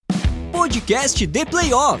podcast The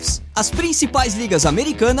Playoffs. As principais ligas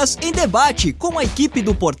americanas em debate com a equipe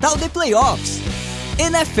do portal The Playoffs.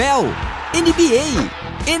 NFL,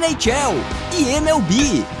 NBA, NHL e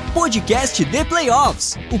MLB. Podcast The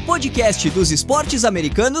Playoffs. O podcast dos esportes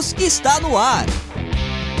americanos está no ar.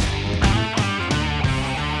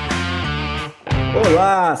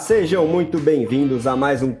 Olá, sejam muito bem-vindos a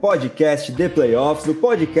mais um podcast The Playoffs, o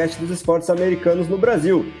podcast dos esportes americanos no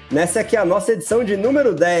Brasil. Nessa aqui é a nossa edição de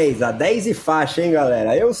número 10, a 10 e faixa, hein,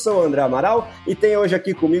 galera? Eu sou o André Amaral e tenho hoje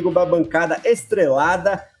aqui comigo uma bancada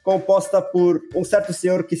estrelada, composta por um certo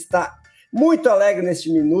senhor que está muito alegre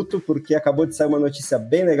neste minuto, porque acabou de sair uma notícia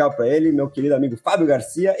bem legal para ele, meu querido amigo Fábio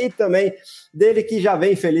Garcia, e também dele que já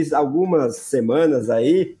vem feliz algumas semanas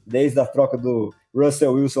aí, desde a troca do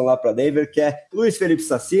Russell Wilson lá para Denver, que é Luiz Felipe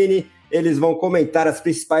Sassini. Eles vão comentar as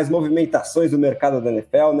principais movimentações do mercado da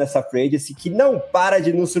NFL nessa free agency que não para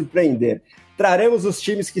de nos surpreender. Traremos os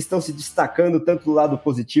times que estão se destacando tanto do lado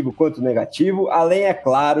positivo quanto negativo, além, é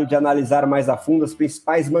claro, de analisar mais a fundo as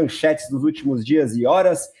principais manchetes dos últimos dias e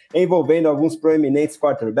horas, envolvendo alguns proeminentes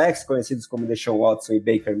quarterbacks, conhecidos como Deshaun Watson e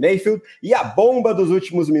Baker Mayfield, e a bomba dos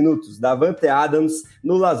últimos minutos, Davante Adams,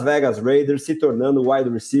 no Las Vegas Raiders, se tornando o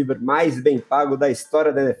wide receiver mais bem pago da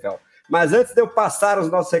história da NFL. Mas antes de eu passar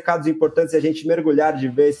os nossos recados importantes e a gente mergulhar de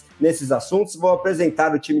vez nesses assuntos, vou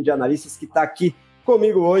apresentar o time de analistas que está aqui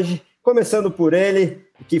comigo hoje, começando por ele,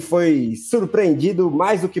 que foi surpreendido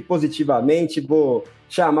mais do que positivamente. Vou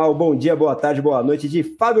chamar o bom dia, boa tarde, boa noite de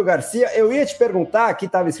Fábio Garcia. Eu ia te perguntar, aqui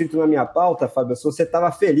estava escrito na minha pauta, Fábio, se você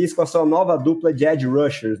estava feliz com a sua nova dupla de edge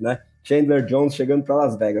rushers, né? Chandler Jones chegando para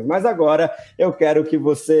Las Vegas. Mas agora eu quero que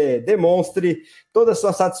você demonstre toda a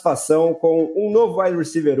sua satisfação com um novo wide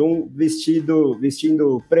receiver 1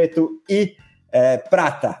 vestindo preto e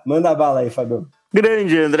prata. Manda a bala aí, Fábio.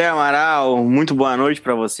 Grande André Amaral, muito boa noite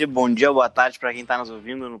para você, bom dia, boa tarde para quem está nos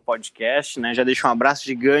ouvindo no podcast, né? Já deixo um abraço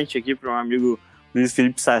gigante aqui para o meu amigo Luiz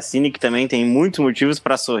Felipe Sassini, que também tem muitos motivos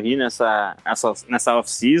para sorrir nessa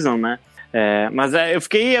off-season, né? Mas eu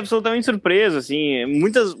fiquei absolutamente surpreso, assim,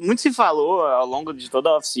 muito se falou ao longo de toda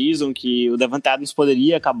a off-season que o Davante Adams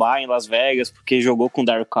poderia acabar em Las Vegas porque jogou com o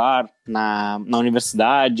Derek Carr na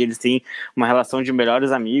universidade, eles têm uma relação de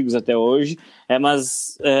melhores amigos até hoje,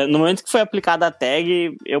 mas no momento que foi aplicada a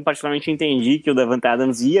tag, eu particularmente entendi que o Davante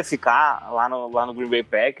Adams ia ficar lá no Green Bay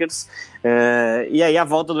Packers, e aí a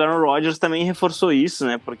volta do Aaron Rodgers também reforçou isso,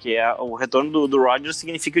 né, porque o retorno do Rodgers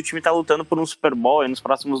significa que o time está lutando por um Super Bowl nos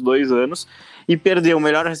próximos 2 anos, e perder o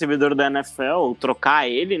melhor recebedor da NFL, trocar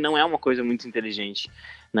ele, não é uma coisa muito inteligente,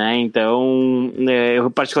 né? Então,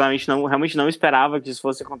 eu particularmente realmente não esperava que isso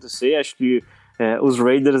fosse acontecer. Acho que os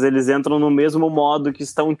Raiders, eles entram no mesmo modo que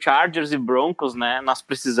estão Chargers e Broncos, né? Nós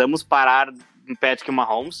precisamos parar Patrick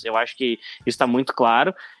Mahomes, eu acho que isso está muito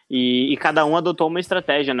claro, e cada um adotou uma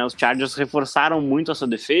estratégia, né? Os Chargers reforçaram muito a sua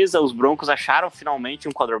defesa, os Broncos acharam finalmente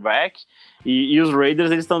um quarterback, e os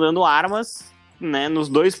Raiders, eles estão dando armas, né, nos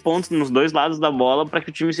 2 pontos, nos 2 lados da bola, para que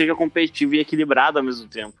o time seja competitivo e equilibrado ao mesmo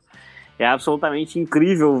tempo. É absolutamente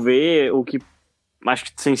incrível ver o que acho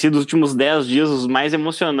que tem sido os últimos 10 dias os mais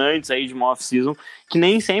emocionantes aí de uma off-season, que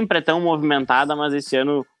nem sempre é tão movimentada, mas esse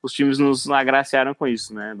ano os times nos agraciaram com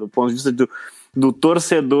isso, né? Do ponto de vista do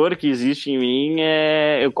torcedor que existe em mim,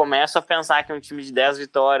 eu começo a pensar que um time de 10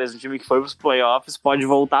 vitórias, um time que foi para os playoffs, pode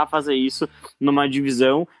voltar a fazer isso numa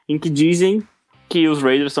divisão em que dizem que os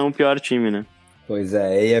Raiders são o pior time, né? Pois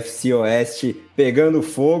é, AFC Oeste pegando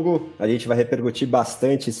fogo, a gente vai repercutir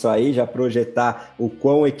bastante isso aí, já projetar o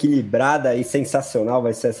quão equilibrada e sensacional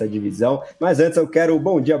vai ser essa divisão, mas antes eu quero o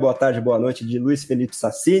bom dia, boa tarde, boa noite de Luiz Felipe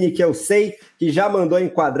Sassini, que eu sei que já mandou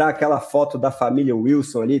enquadrar aquela foto da família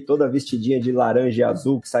Wilson ali, toda vestidinha de laranja e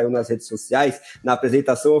azul, que saiu nas redes sociais, na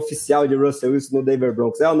apresentação oficial de Russell Wilson no Denver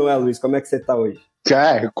Broncos. É ou não é, Luiz? Como é que você tá hoje?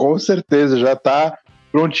 Com certeza, já tá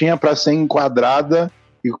prontinha para ser enquadrada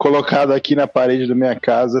e colocado aqui na parede da minha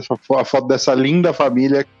casa a foto dessa linda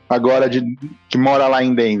família agora que mora lá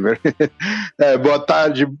em Denver. Boa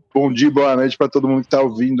tarde, bom dia, boa noite para todo mundo que tá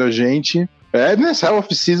ouvindo a gente. Nessa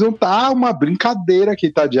off-season tá uma brincadeira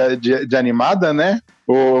que tá de animada, né?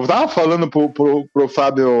 Eu tava falando pro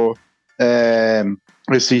Fábio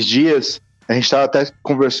esses dias, a gente tava até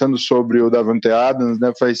conversando sobre o Davante Adams,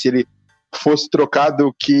 né? Falei, se ele fosse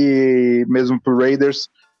trocado que mesmo pro Raiders,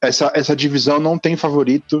 essa divisão não tem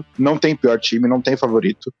favorito, não tem pior time, não tem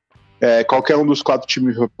favorito. Qualquer um dos 4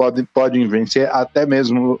 times pode vencer, até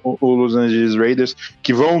mesmo o Los Angeles Raiders,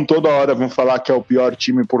 que toda hora vão falar que é o pior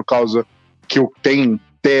time por causa que tem,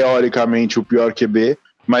 teoricamente, o pior QB,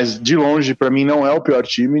 mas de longe, para mim, não é o pior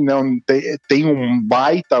time, não tem um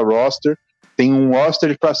baita roster, tem um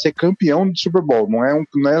roster para ser campeão de Super Bowl, não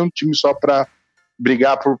é um time só para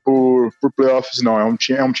brigar por playoffs, não. É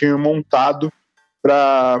um time montado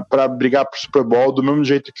para brigar pro Super Bowl, do mesmo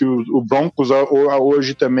jeito que o Broncos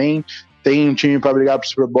hoje também tem um time para brigar pro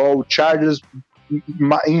Super Bowl. O Chargers,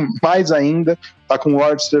 mais ainda, tá com o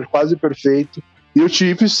roster quase perfeito. E o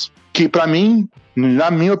Chiefs, que para mim,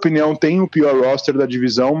 na minha opinião, tem o pior roster da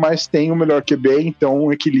divisão, mas tem o melhor QB,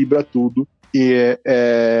 então equilibra tudo. E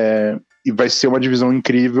vai ser uma divisão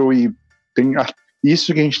incrível. E tem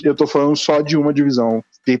isso que eu tô falando só de uma divisão.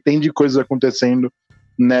 Tem de coisas acontecendo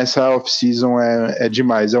nessa off-season, é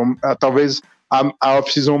demais. Talvez a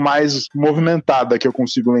off-season mais movimentada que eu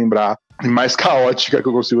consigo lembrar, e mais caótica que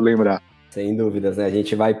eu consigo lembrar. Sem dúvidas, né? A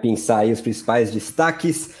gente vai pensar aí os principais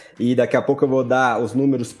destaques e daqui a pouco eu vou dar os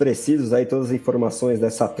números precisos aí, todas as informações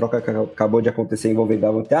dessa troca que acabou de acontecer envolvendo a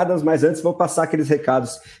Davante Adams, mas antes vou passar aqueles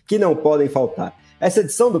recados que não podem faltar. Essa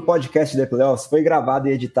edição do podcast The Playoffs foi gravada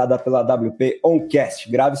e editada pela WP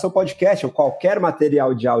Oncast. Grave seu podcast ou qualquer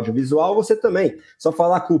material de audiovisual, você também. Só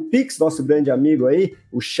falar com o Pix, nosso grande amigo aí,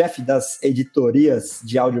 o chefe das editorias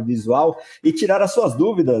de audiovisual, e tirar as suas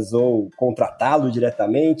dúvidas ou contratá-lo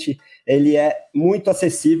diretamente. Ele é muito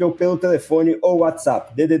acessível pelo telefone ou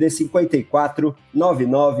WhatsApp, DDD 54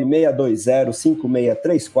 99 620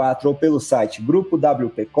 5634 ou pelo site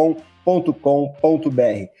grupowpcom.com.br.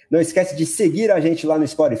 Não esquece de seguir a gente lá no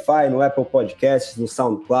Spotify, no Apple Podcasts, no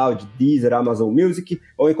SoundCloud, Deezer, Amazon Music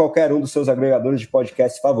ou em qualquer um dos seus agregadores de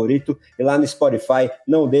podcast favorito. E lá no Spotify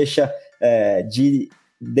não deixa de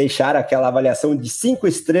deixar aquela avaliação de 5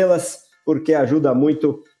 estrelas, porque ajuda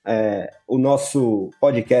muito o nosso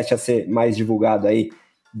podcast a ser mais divulgado aí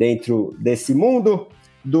dentro desse mundo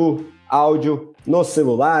do áudio, nos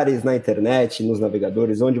celulares, na internet, nos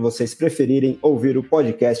navegadores, onde vocês preferirem ouvir o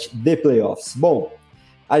podcast The Playoffs. Bom,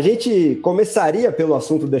 a gente começaria pelo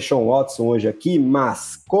assunto de Deshaun Watson hoje aqui,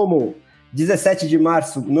 mas como 17 de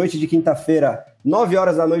março, noite de quinta-feira, 9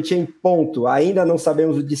 horas da noite em ponto, ainda não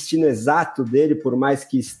sabemos o destino exato dele, por mais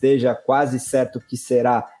que esteja quase certo que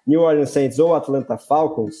será New Orleans Saints ou Atlanta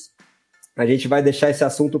Falcons, a gente vai deixar esse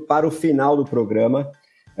assunto para o final do programa.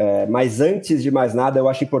 Mas antes de mais nada, eu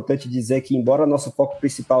acho importante dizer que, embora nosso foco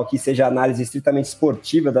principal aqui seja a análise estritamente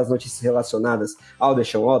esportiva das notícias relacionadas ao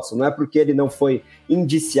Deshaun Watson, não é porque ele não foi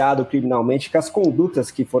indiciado criminalmente que as condutas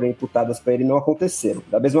que foram imputadas para ele não aconteceram.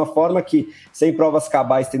 Da mesma forma que, sem provas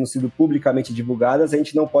cabais tendo sido publicamente divulgadas, a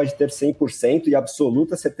gente não pode ter 100% e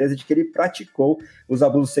absoluta certeza de que ele praticou os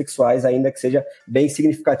abusos sexuais, ainda que seja bem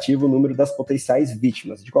significativo o número das potenciais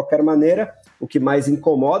vítimas. De qualquer maneira, o que mais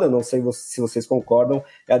incomoda, não sei se vocês concordam,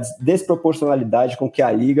 é a desproporcionalidade com que a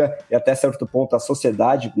Liga e até certo ponto a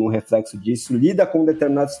sociedade, no reflexo disso, lida com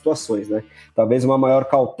determinadas situações, né? Talvez uma maior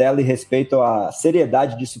cautela e respeito à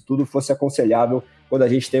seriedade disso tudo fosse aconselhável quando a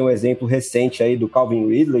gente tem um exemplo recente aí do Calvin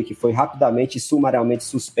Ridley, que foi rapidamente e sumariamente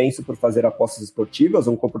suspenso por fazer apostas esportivas,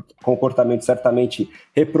 um comportamento certamente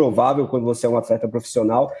reprovável quando você é um atleta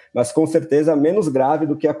profissional, mas com certeza menos grave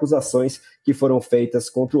do que acusações que foram feitas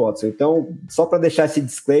contra o Watson. Então, só para deixar esse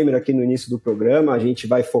disclaimer aqui no início do programa, a gente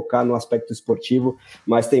vai focar no aspecto esportivo,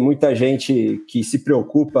 mas tem muita gente que se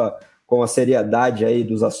preocupa com a seriedade aí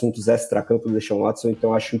dos assuntos extra-campo do Deshaun Watson,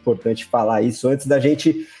 então acho importante falar isso antes da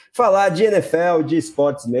gente falar de NFL, de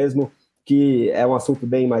esportes mesmo, que é um assunto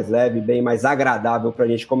bem mais leve, bem mais agradável para a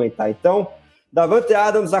gente comentar. Então, Davante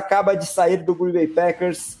Adams acaba de sair do Green Bay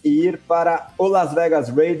Packers e ir para o Las Vegas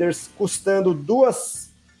Raiders, custando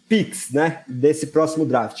 2 picks, né, desse próximo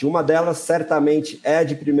draft. Uma delas certamente é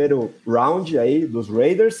de primeiro round aí dos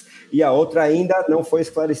Raiders e a outra ainda não foi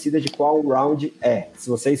esclarecida de qual round é. Se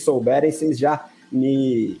vocês souberem, vocês já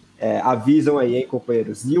me avisam aí, hein,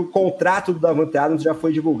 companheiros. E o contrato do Davante Adams já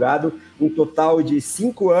foi divulgado, um total de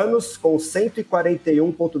 5 anos com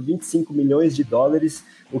 141,25 milhões de dólares,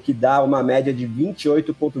 o que dá uma média de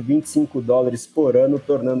 28,25 dólares por ano,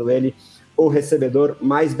 tornando ele o recebedor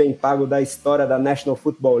mais bem pago da história da National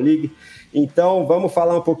Football League. Então, vamos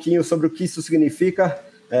falar um pouquinho sobre o que isso significa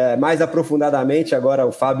mais aprofundadamente. Agora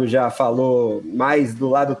o Fábio já falou mais do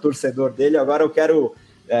lado torcedor dele, agora eu quero,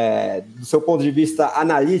 do seu ponto de vista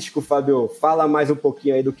analítico, Fábio, fala mais um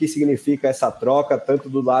pouquinho aí do que significa essa troca, tanto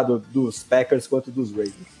do lado dos Packers quanto dos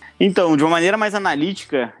Raiders. Então, de uma maneira mais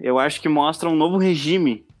analítica, eu acho que mostra um novo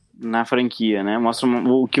regime na franquia, né? Mostra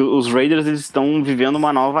que os Raiders eles estão vivendo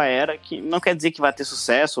uma nova era, que não quer dizer que vai ter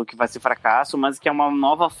sucesso ou que vai ser fracasso, mas que é uma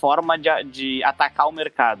nova forma de atacar o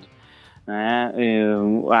mercado, né?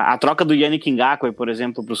 A troca do Yannick Ngakoue, por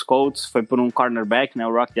exemplo, para os Colts foi por um cornerback, né?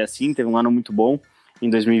 O Rock Ya-Sin teve um ano muito bom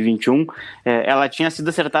em 2021. Ela tinha sido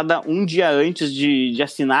acertada um dia antes de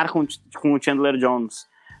assinar com o Chandler Jones.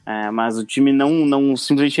 Mas o time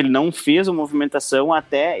simplesmente ele não fez a movimentação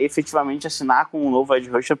até efetivamente assinar com um novo edge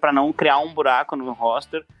rusher para não criar um buraco no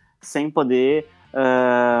roster sem poder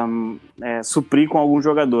suprir com algum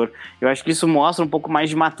jogador. Eu acho que isso mostra um pouco mais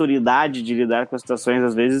de maturidade de lidar com as situações.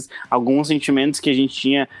 Às vezes, alguns sentimentos que a gente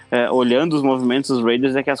tinha olhando os movimentos dos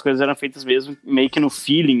Raiders é que as coisas eram feitas mesmo meio que no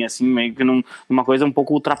feeling, assim, meio que numa coisa um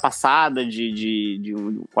pouco ultrapassada, de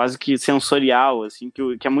quase que sensorial, assim,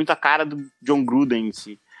 que é muito a cara do John Gruden em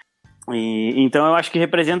si. Então eu acho que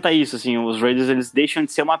representa isso, assim, os Raiders eles deixam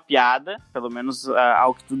de ser uma piada, pelo menos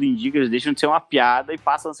ao que tudo indica, eles deixam de ser uma piada e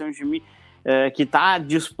passam a ser um time que está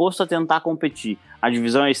disposto a tentar competir. A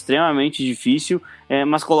divisão é extremamente difícil,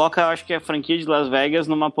 mas coloca, eu acho que a franquia de Las Vegas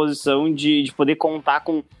numa posição de poder contar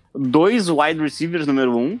com 2 wide receivers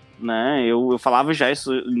número 1, né? Eu falava já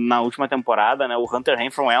isso na última temporada, né? O Hunter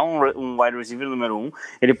Renfrow é um wide receiver número 1.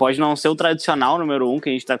 Ele pode não ser o tradicional número 1 que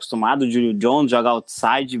a gente está acostumado, o Julio Jones joga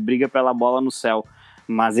outside, briga pela bola no céu.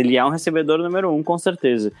 Mas ele é um recebedor número 1, com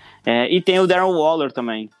certeza. E tem o Darren Waller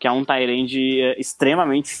também, que é um tight end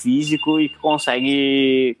extremamente físico e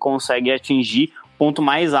que consegue atingir o ponto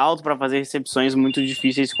mais alto para fazer recepções muito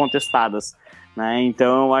difíceis e contestadas, né?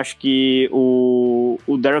 Então eu acho que o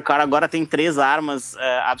Derek Carr agora tem 3 armas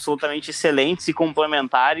absolutamente excelentes e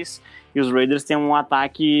complementares, e os Raiders têm um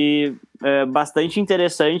ataque bastante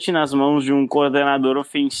interessante nas mãos de um coordenador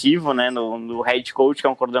ofensivo, né, no head coach, que é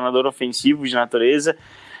um coordenador ofensivo de natureza,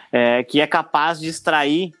 que é capaz de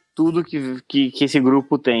extrair tudo que esse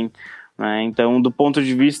grupo tem, né? Então, do ponto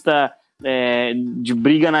de vista de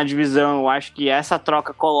briga na divisão, eu acho que essa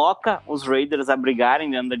troca coloca os Raiders a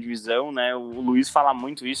brigarem dentro da divisão, né? O Luiz fala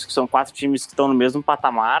muito isso, que são 4 times que estão no mesmo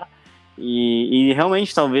patamar, e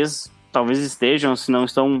realmente talvez estejam, se não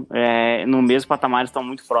estão no mesmo patamar, estão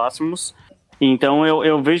muito próximos. Então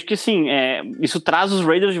eu vejo que sim, isso traz os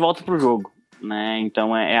Raiders de volta para o jogo, né?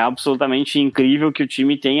 Então é absolutamente incrível que o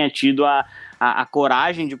time tenha tido a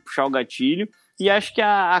coragem de puxar o gatilho, e acho que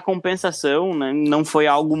a compensação, né, não foi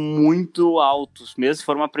algo muito alto, mesmo se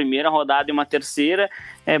for uma primeira rodada e uma terceira,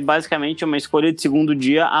 é basicamente uma escolha de segundo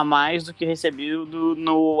dia a mais do que recebido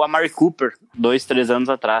no Amari Cooper 2-3 anos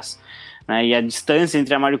atrás, né? E a distância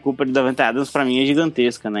entre Amari Cooper e Davante Adams para mim é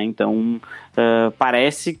gigantesca, né? Então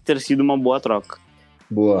parece ter sido uma boa troca.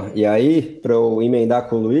 Boa, e aí, para eu emendar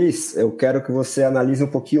com o Luiz, eu quero que você analise um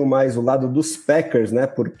pouquinho mais o lado dos Packers, né?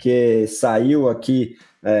 Porque saiu aqui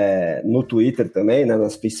no Twitter também, né,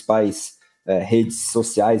 nas principais redes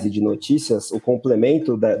sociais e de notícias, o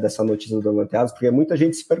complemento dessa notícia do Davante Adams, porque muita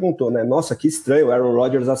gente se perguntou, né? Nossa, que estranho, o Aaron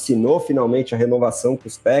Rodgers assinou finalmente a renovação com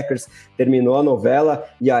os Packers, terminou a novela,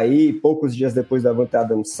 e aí, poucos dias depois, o Davante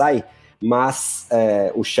Adams sai. Mas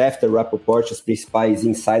o Schefter, o Rappaport, os principais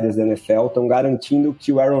insiders da NFL estão garantindo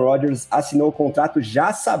que o Aaron Rodgers assinou o contrato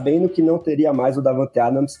já sabendo que não teria mais o Davante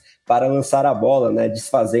Adams para lançar a bola, né?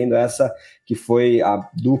 Desfazendo essa que foi a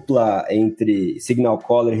dupla entre signal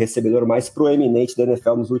caller e recebedor mais proeminente da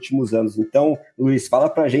NFL nos últimos anos. Então, Luiz, fala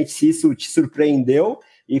pra gente se isso te surpreendeu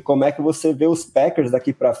e como é que você vê os Packers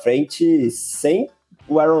daqui para frente sem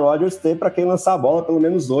o Aaron Rodgers ter para quem lançar a bola, pelo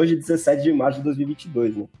menos hoje, 17 de março de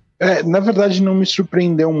 2022, né? Na verdade, não me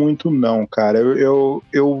surpreendeu muito, não, cara. Eu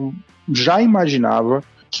já imaginava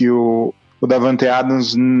que o Davante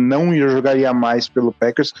Adams não jogaria mais pelo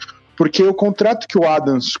Packers, porque o contrato que o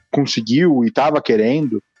Adams conseguiu e estava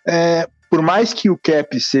querendo, por mais que o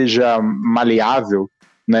cap seja maleável,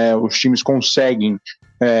 né, os times conseguem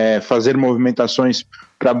fazer movimentações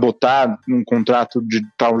para botar um contrato de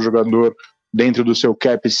tal jogador dentro do seu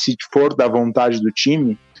cap, se for da vontade do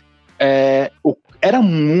time. Era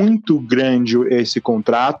muito grande esse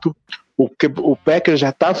contrato. O Packers já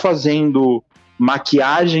está fazendo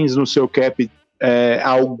maquiagens no seu cap há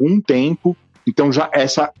algum tempo, então já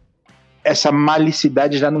essa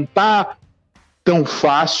malicidade já não está tão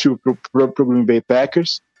fácil para o Green Bay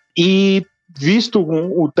Packers. E visto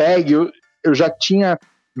o tag, eu já tinha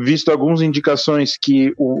visto algumas indicações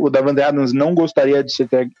que o Davante Adams não gostaria de ser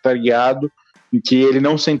tagueado, e que ele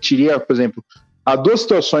não sentiria, por exemplo, há 2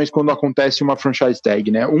 situações quando acontece uma franchise tag,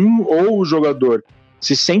 né? Ou o jogador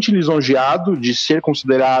se sente lisonjeado de ser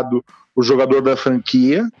considerado o jogador da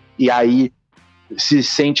franquia, e aí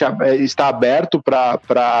está aberto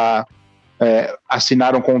para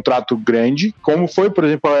assinar um contrato grande, como foi, por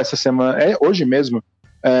exemplo, essa semana, hoje mesmo,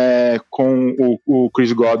 com o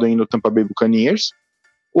Chris Godwin no Tampa Bay Buccaneers,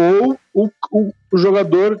 ou o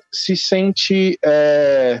jogador se sente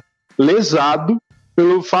lesado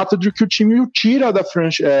pelo fato de que o time o tira da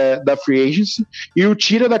free agency e o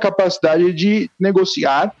tira da capacidade de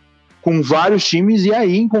negociar com vários times e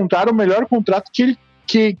aí encontrar o melhor contrato que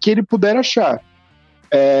ele puder achar.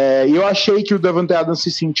 E eu achei que o Davante Adams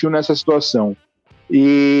se sentiu nessa situação.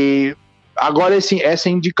 E agora essa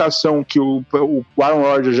indicação que o Aaron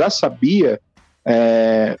Rodgers já sabia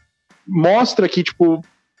mostra que tipo,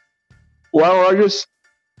 o Aaron Rodgers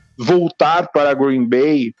voltar para Green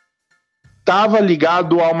Bay estava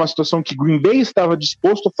ligado a uma situação que Green Bay estava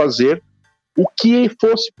disposto a fazer o que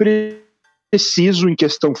fosse preciso em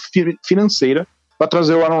questão financeira para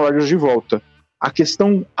trazer o Aaron Rodgers de volta. A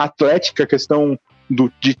questão atlética, a questão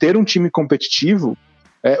de ter um time competitivo,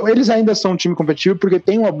 eles ainda são um time competitivo porque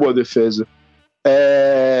tem uma boa defesa,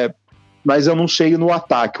 mas eu não sei no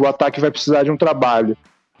ataque. O ataque vai precisar de um trabalho.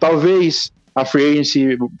 Talvez a free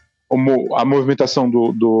agency, a movimentação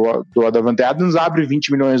do Davante Adams abre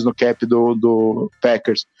 20 milhões no cap do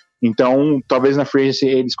Packers. Então, talvez na free agency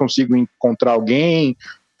eles consigam encontrar alguém.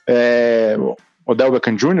 Odell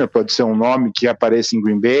Beckham Jr. pode ser um nome que apareça em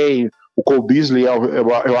Green Bay. O Cole Beasley,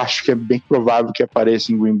 eu acho que é bem provável que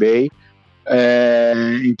apareça em Green Bay.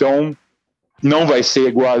 Então, não vai ser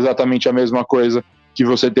igual exatamente a mesma coisa que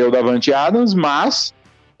você ter o Davante Adams, mas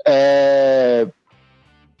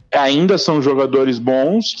ainda são jogadores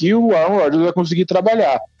bons que o Aaron Rodgers vai conseguir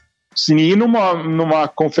trabalhar. Se ir numa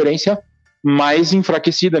conferência mais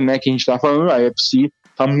enfraquecida, né, que a gente está falando, a AFC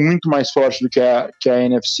está muito mais forte do que a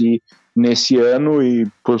NFC nesse ano e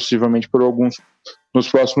possivelmente por nos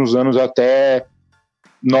próximos anos até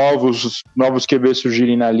novos QB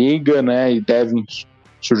surgirem na liga, né, e devem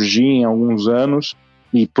surgir em alguns anos,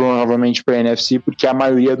 e provavelmente para a NFC, porque a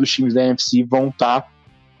maioria dos times da NFC vão estar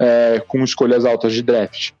com escolhas altas de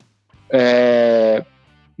draft.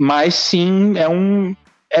 Mas sim,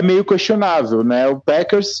 é meio questionável, né? O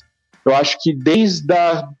Packers, eu acho que desde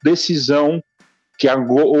a decisão que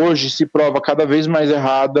hoje se prova cada vez mais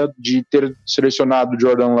errada de ter selecionado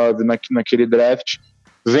Jordan Love naquele draft,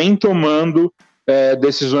 vem tomando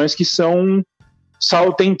decisões que são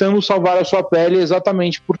tentando salvar a sua pele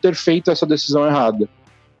exatamente por ter feito essa decisão errada.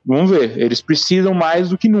 Vamos ver, eles precisam mais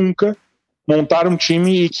do que nunca montar um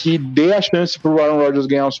time que dê a chance para o Aaron Rodgers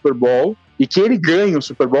ganhar o Super Bowl e que ele ganhe o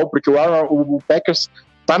Super Bowl, porque o Packers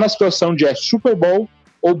está na situação de Super Bowl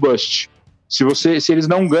ou bust. Se eles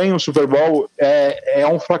não ganham o Super Bowl, é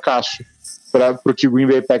um fracasso para o que o Green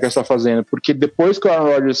Bay Packers está fazendo, porque depois que o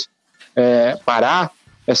Aaron Rodgers parar,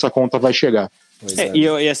 essa conta vai chegar.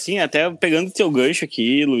 E assim, até pegando o teu gancho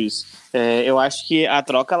aqui, Luiz, eu acho que a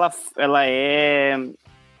troca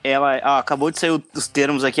ela acabou de sair os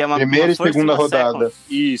termos aqui. Primeira e segunda rodada.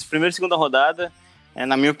 Isso, primeira e segunda rodada.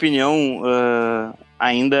 Na minha opinião,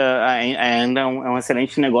 ainda é um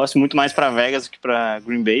excelente negócio, muito mais para Vegas do que para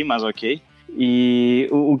Green Bay, mas ok. E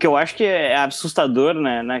o que eu acho que é assustador,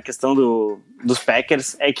 né, na questão dos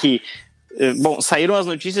Packers é que, saíram as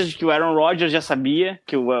notícias de que o Aaron Rodgers já sabia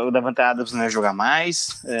que o Davante Adams não ia jogar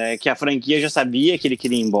mais, que a franquia já sabia que ele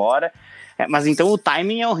queria ir embora, mas então o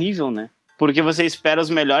timing é horrível, né? Porque você espera os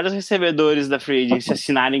melhores recebedores da free agency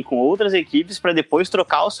assinarem com outras equipes para depois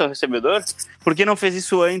trocar o seu recebedor? Por que não fez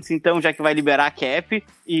isso antes, então, já que vai liberar a cap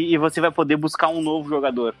e você vai poder buscar um novo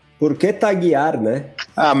jogador? Por que taguear, né?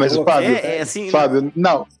 Mas o Fábio, Fábio,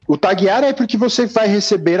 não. O taguear é porque você vai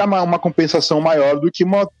receber uma compensação maior do que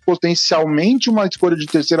potencialmente uma escolha de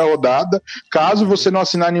terceira rodada, caso você não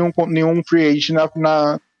assinar nenhum free agent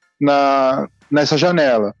nessa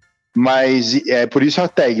janela. Mas por isso a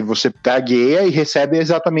tag, você tagueia e recebe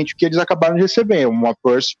exatamente o que eles acabaram de receber, uma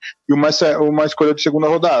first e uma escolha de segunda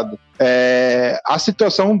rodada. A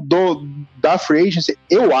situação da free agency,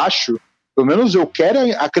 eu acho, pelo menos eu quero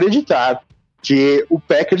acreditar que o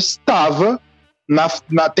Packers estava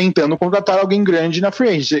tentando contratar alguém grande na free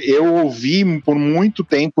agency. Eu ouvi por muito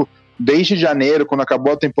tempo, desde janeiro, quando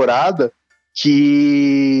acabou a temporada,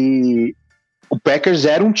 que o Packers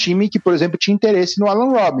era um time que, por exemplo, tinha interesse no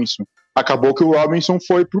Allen Robinson. Acabou que o Robinson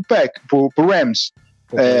foi pro Rams.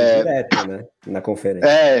 Concorrente direto, né? Na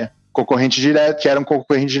conferência. Concorrente direto, que era um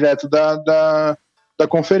concorrente direto da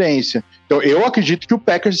conferência. Então, eu acredito que o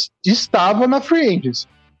Packers estava na free agency.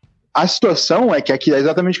 A situação é que aqui é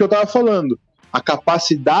exatamente o que eu estava falando. A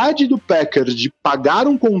capacidade do Packers de pagar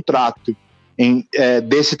um contrato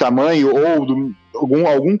desse tamanho ou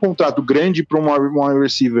algum contrato grande para um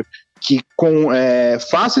receiver que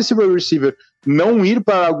faça esse receiver não ir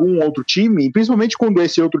para algum outro time, principalmente quando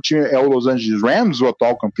esse outro time é o Los Angeles Rams, o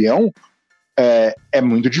atual campeão, é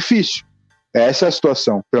muito difícil. Essa é a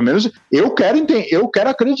situação. Pelo menos eu quero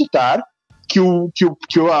acreditar que o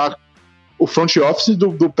front office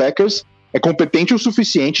do Packers é competente o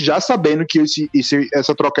suficiente, já sabendo que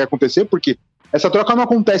essa troca ia acontecer, porque essa troca não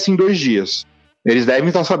acontece em 2 dias. Eles devem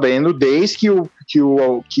estar sabendo desde que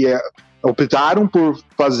optaram por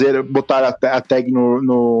botar a tag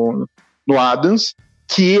no Adams,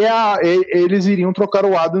 que eles iriam trocar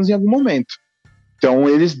o Adams em algum momento. Então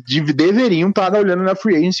eles deveriam estar olhando na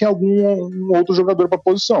free agency em algum outro jogador para a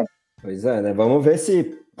posição. Pois é, né? Vamos ver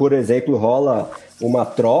se, por exemplo, rola uma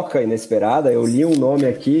troca inesperada. Eu li um nome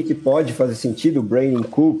aqui que pode fazer sentido, o Brandon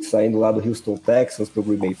Cook, saindo lá do Houston Texans para o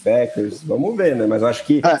Green Bay Packers. Vamos ver, né? Mas eu acho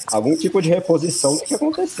que algum tipo de reposição tem que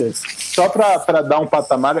acontecer. Só para dar um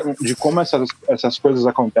patamar de como essas coisas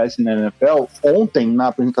acontecem na NFL, ontem, na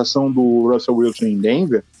apresentação do Russell Wilson em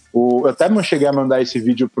Denver, eu até cheguei a mandar esse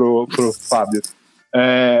vídeo pro Fábio,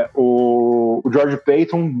 o George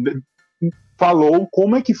Paton falou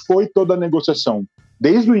como é que foi toda a negociação,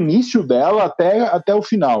 desde o início dela até o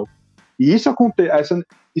final. E isso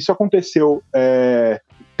aconteceu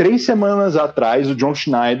 3 semanas atrás. O John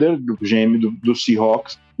Schneider, do GM do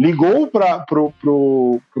Seahawks, ligou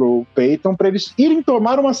pro Peyton para eles irem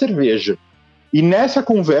tomar uma cerveja. E nessa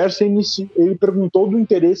conversa ele perguntou do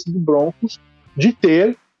interesse do Broncos de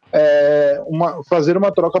ter fazer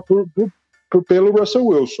uma troca pelo Russell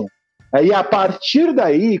Wilson. Aí, a partir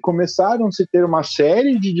daí, começaram a se ter uma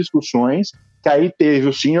série de discussões, que aí teve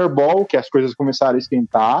o Senior Bowl, que as coisas começaram a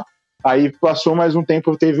esquentar, aí passou mais um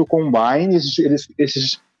tempo, teve o Combine,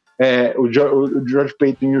 o George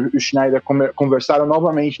Paton e o Schneider conversaram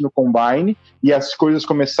novamente no Combine, e as coisas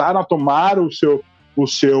começaram a tomar o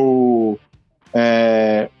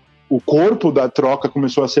corpo da troca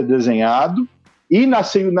começou a ser desenhado. E na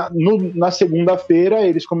segunda-feira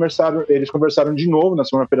eles conversaram de novo, na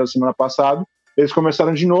segunda-feira da semana passada, eles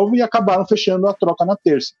conversaram de novo e acabaram fechando a troca na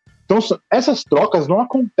terça. Então essas trocas não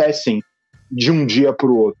acontecem de um dia para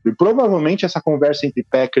o outro. E provavelmente essa conversa entre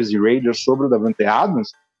Packers e Raiders sobre o Davante Adams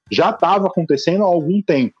já estava acontecendo há algum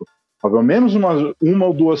tempo, pelo menos uma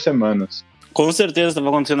ou 2 semanas. Com certeza estava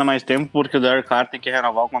acontecendo há mais tempo, porque o Derek Carr tem que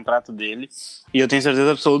renovar o contrato dele, e eu tenho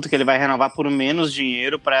certeza absoluta que ele vai renovar por menos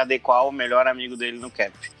dinheiro para adequar o melhor amigo dele no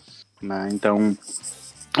cap, né? Então,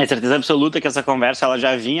 é certeza absoluta que essa conversa ela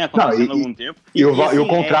já vinha acontecendo há algum tempo. E o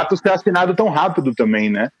contrato ser assinado tão rápido também,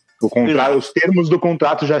 né? Os termos do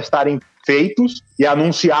contrato já estarem feitos e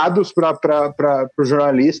anunciados para os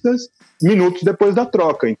jornalistas minutos depois da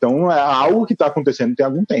troca. Então, é algo que está acontecendo tem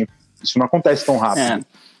algum tempo. Isso não acontece tão rápido.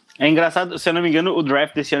 É engraçado, se eu não me engano, o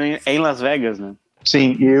draft desse ano é em Las Vegas, né?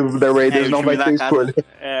 Sim, e o The Raiders não vai ter escolha.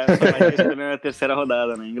 Só vai ter escolha na terceira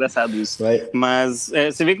rodada, né? Engraçado isso. Mas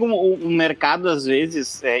você vê como o mercado, às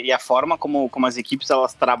vezes, e a forma como as equipes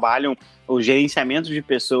elas trabalham, o gerenciamento de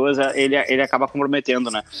pessoas, ele acaba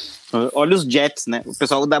comprometendo, né? Olha os Jets, né? O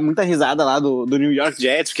pessoal dá muita risada lá do New York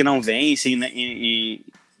Jets, que não vence, né?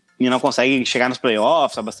 e não consegue chegar nos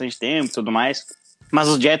playoffs há bastante tempo e tudo mais. Mas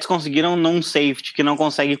os Jets conseguiram num safety que não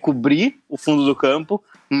consegue cobrir o fundo do campo,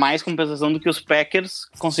 mais compensação do que os Packers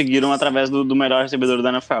conseguiram através do melhor recebedor da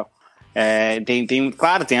NFL.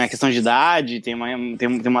 Claro, tem a questão de idade, tem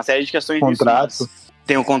uma série de questões contrato. Disso,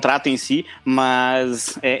 tem o contrato em si,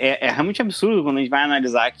 mas é realmente absurdo quando a gente vai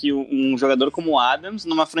analisar que um jogador como o Adams,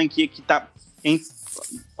 numa franquia que tá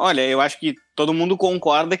Olha, eu acho que todo mundo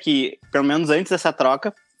concorda que, pelo menos antes dessa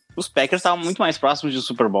troca, os Packers estavam muito mais próximos do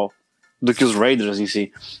Super Bowl do que os Raiders em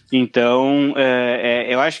si. Então,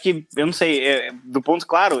 eu acho que, eu não sei, do ponto,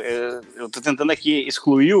 claro, eu tô tentando aqui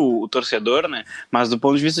excluir o torcedor, né, mas do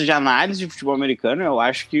ponto de vista de análise de futebol americano, eu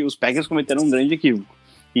acho que os Packers cometeram um grande equívoco.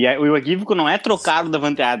 E o equívoco não é trocar o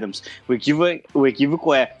Davante Adams, o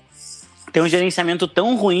equívoco é ter um gerenciamento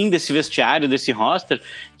tão ruim desse vestiário, desse roster,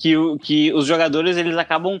 que os jogadores, eles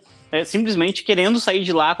acabam simplesmente querendo sair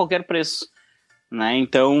de lá a qualquer preço. Né?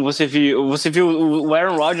 Então você viu o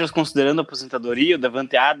Aaron Rodgers considerando a aposentadoria, o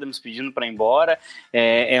Davante Adams pedindo para ir embora,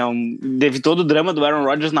 teve todo o drama do Aaron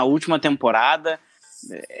Rodgers na última temporada.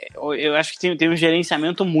 Eu acho que tem um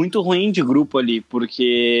gerenciamento muito ruim de grupo ali,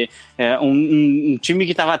 porque um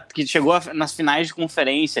time que chegou nas finais de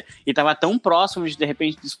conferência e estava tão próximo de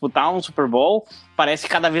repente disputar um Super Bowl, parece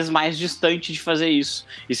cada vez mais distante de fazer isso.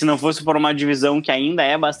 E se não fosse por uma divisão que ainda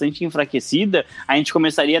é bastante enfraquecida, a gente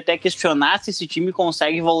começaria até a questionar se esse time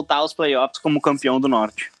consegue voltar aos playoffs como campeão do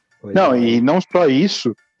Norte. Não, e não só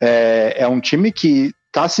isso, é um time que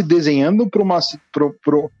está se desenhando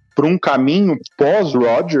para um caminho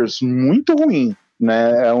pós-Rodgers muito ruim,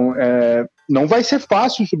 né? Não vai ser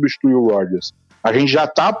fácil substituir o Rodgers. A gente já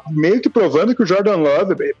está meio que provando que o Jordan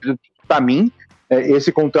Love, para mim,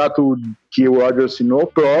 esse contrato que o Rodgers assinou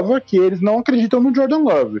prova que eles não acreditam no Jordan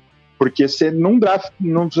Love, porque você não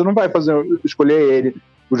vai escolher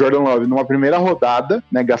o Jordan Love numa primeira rodada,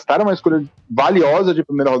 né? Gastar uma escolha valiosa de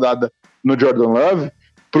primeira rodada no Jordan Love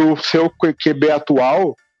para o seu QB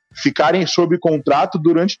atual ficarem sob contrato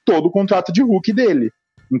durante todo o contrato de rookie dele.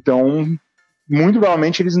 Então, muito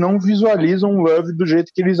provavelmente eles não visualizam o Love do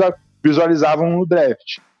jeito que eles visualizavam no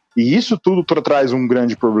draft. E isso tudo traz um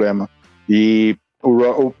grande problema. E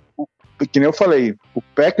que nem eu falei, o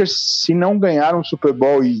Packers, se não ganhar um Super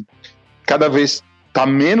Bowl e cada vez tá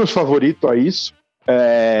menos favorito a isso,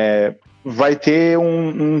 vai ter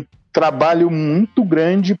um trabalho muito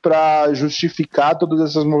grande para justificar todas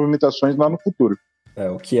essas movimentações lá no futuro.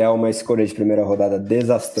 O que é uma escolha de primeira rodada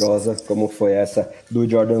desastrosa, como foi essa do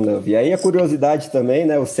Jordan Love. E aí a curiosidade também,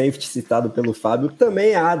 né, o safety citado pelo Fábio,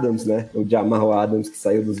 também é Adams, né, o Jamal Adams, que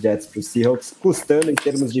saiu dos Jets para os Seahawks, custando em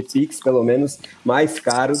termos de picks, pelo menos, mais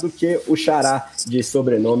caro do que o xará de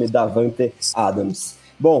sobrenome Davante Adams.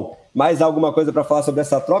 Bom, mais alguma coisa para falar sobre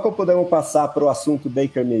essa troca ou podemos passar para o assunto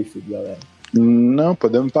Baker Mayfield, galera? Não,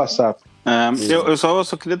 podemos passar. Eu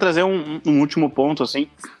só queria trazer um último ponto, assim,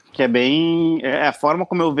 que é bem... É a forma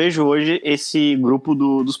como eu vejo hoje esse grupo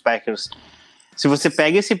dos Packers. Se você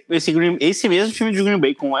pega esse mesmo time de Green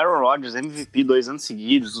Bay, com o Aaron Rodgers, MVP 2 anos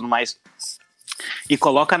seguidos e tudo mais, e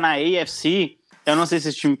coloca na AFC, eu não sei se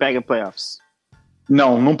esse time pega playoffs.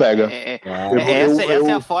 Não pega. Essa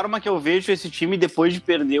é a forma que eu vejo esse time depois de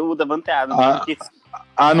perder o Davante Adams.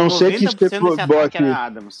 A não ser que você bote...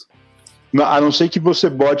 A não ser que você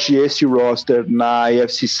bote esse roster na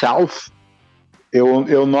AFC South,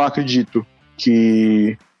 eu não acredito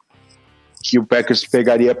que o Packers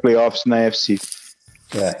pegaria playoffs na AFC.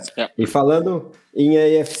 E falando em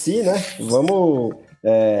AFC, né, vamos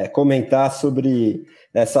comentar sobre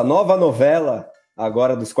essa nova novela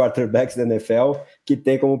agora dos quarterbacks da NFL, que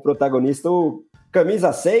tem como protagonista o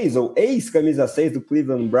camisa 6, ou ex-camisa 6 do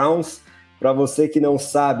Cleveland Browns. Para você que não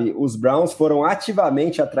sabe, os Browns foram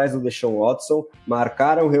ativamente atrás do Deshaun Watson,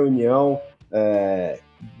 marcaram reunião,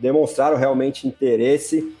 demonstraram realmente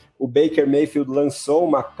interesse. O Baker Mayfield lançou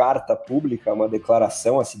uma carta pública, uma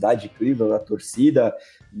declaração à cidade de Cleveland, à torcida,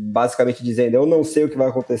 basicamente dizendo: eu não sei o que vai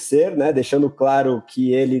acontecer, né? Deixando claro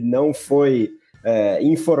que ele não foi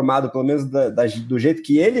informado, pelo menos do jeito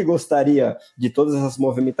que ele gostaria, de todas essas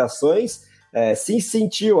movimentações. Se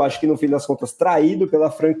sentiu, acho que no fim das contas, traído pela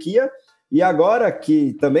franquia. E agora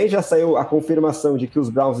que também já saiu a confirmação de que os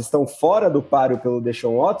Browns estão fora do páreo pelo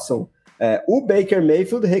Deshaun Watson, o Baker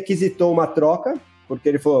Mayfield requisitou uma troca, porque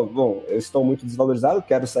ele falou: bom, eu estou muito desvalorizado,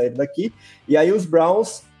 quero sair daqui. E aí os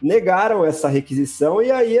Browns negaram essa requisição, e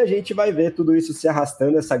aí a gente vai ver tudo isso se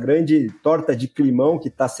arrastando, essa grande torta de climão que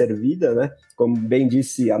está servida, né? Como bem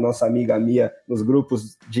disse a nossa amiga Mia nos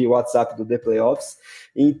grupos de WhatsApp do The Playoffs.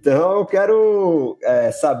 Então eu quero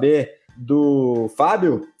saber do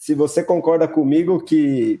Fábio se você concorda comigo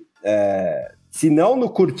que, se não no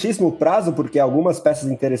curtíssimo prazo, porque algumas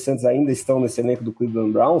peças interessantes ainda estão nesse elenco do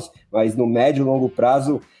Cleveland Browns, mas no médio e longo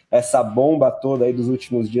prazo, essa bomba toda aí dos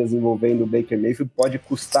últimos dias envolvendo o Baker Mayfield pode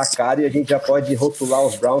custar caro, e a gente já pode rotular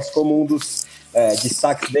os Browns como um dos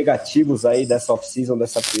destaques negativos aí dessa off-season,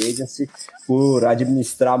 dessa free agency, por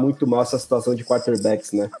administrar muito mal essa situação de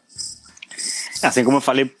quarterbacks, né? Assim como eu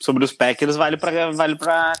falei sobre os Packers, vale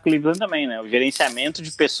para Cleveland também, né? O gerenciamento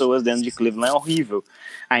de pessoas dentro de Cleveland é horrível.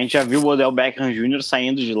 A gente já viu o Odell Beckham Jr.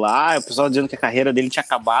 saindo de lá, o pessoal dizendo que a carreira dele tinha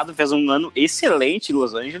acabado, fez um ano excelente em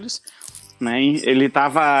Los Angeles, né? Ele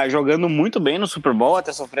estava jogando muito bem no Super Bowl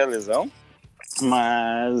até sofrer a lesão,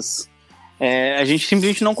 mas a gente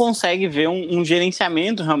simplesmente não consegue ver um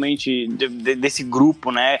gerenciamento realmente desse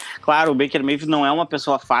grupo, né? Claro, o Baker Mayfield não é uma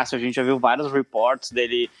pessoa fácil, a gente já viu vários reports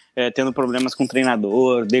dele tendo problemas com o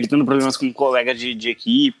treinador, dele tendo problemas com um colega de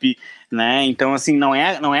equipe, né? Então, assim, não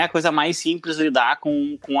é a coisa mais simples lidar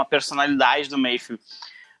com a personalidade do Mayfield.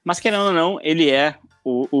 Mas, querendo ou não, ele é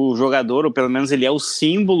o jogador, ou pelo menos ele é o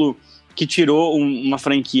símbolo que tirou uma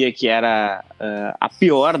franquia que era a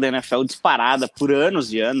pior da NFL, disparada por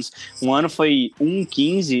anos e anos. Um ano foi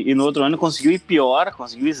 1-15 e no outro ano conseguiu ir pior,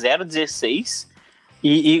 conseguiu ir 0-16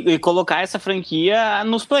 e colocar essa franquia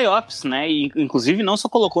nos playoffs, né? E, inclusive, não só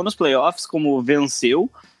colocou nos playoffs, como venceu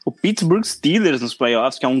o Pittsburgh Steelers nos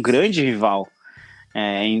playoffs, que é um grande rival.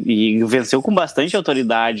 E venceu com bastante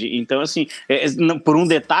autoridade. Então, assim, por um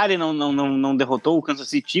detalhe, não derrotou o Kansas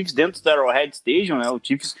City Chiefs dentro do Arrowhead Stadium, né? O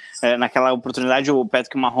Chiefs, naquela oportunidade, o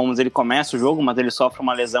Patrick Mahomes, ele começa o jogo, mas ele sofre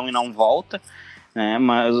uma lesão e não volta, né?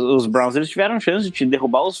 Mas os Browns, eles tiveram chance de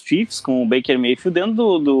derrubar os Chiefs com o Baker Mayfield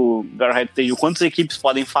dentro do Arrowhead Stadium. Quantas equipes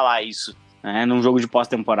podem falar isso, né, num jogo de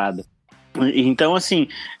pós-temporada? Então, assim,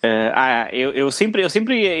 eu sempre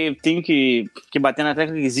tenho que bater na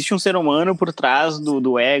tecla que existe um ser humano por trás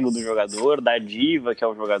do ego do jogador, da diva que é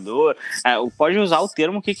o jogador. Pode usar o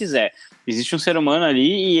termo que quiser. Existe um ser humano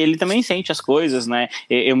ali e ele também sente as coisas, né?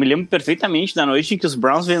 Eu me lembro perfeitamente da noite em que os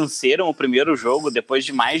Browns venceram o primeiro jogo depois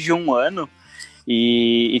de mais de um ano.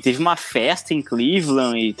 E teve uma festa em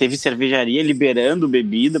Cleveland, e teve cervejaria liberando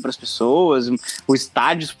bebida para as pessoas, o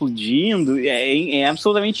estádio explodindo. É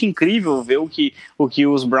absolutamente incrível ver o que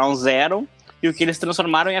os Browns eram e o que eles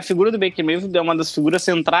transformaram, em a figura do Baker Mayfield é uma das figuras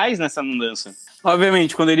centrais nessa mudança.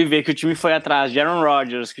 Obviamente, quando ele vê que o time foi atrás de Aaron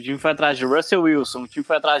Rodgers, que o time foi atrás de Russell Wilson, que o time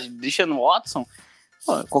foi atrás de Deshaun Watson,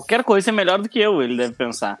 qualquer coisa é melhor do que eu, ele deve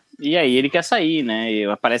pensar. E aí ele quer sair, né?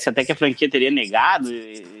 Parece até que a franquia teria negado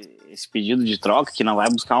esse pedido de troca, que não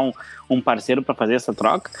vai buscar um parceiro para fazer essa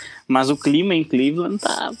troca, mas o clima em Cleveland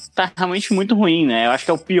tá realmente muito ruim, né? Eu acho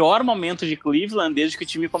que é o pior momento de Cleveland desde que o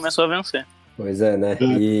time começou a vencer. Pois é, né?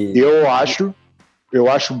 Eu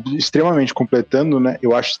acho extremamente, completando, né?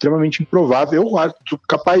 Eu acho extremamente improvável, eu acho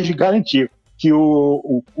capaz de garantir que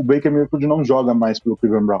o Baker Mayfield não joga mais pelo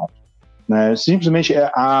Cleveland Browns, né? Simplesmente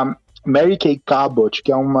a Mary Kay Cabot,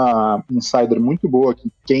 que é uma insider muito boa,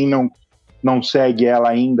 que quem não segue ela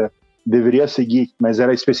ainda deveria seguir, mas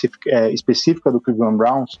ela é específica do Cleveland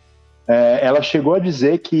Browns. Ela chegou a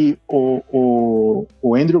dizer que o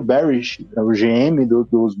Andrew Barish, o GM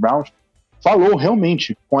dos Browns, falou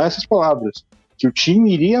realmente com essas palavras que o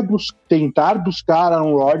time iria tentar buscar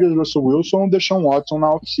Aaron Rodgers, Russell Wilson ou Deshaun Watson na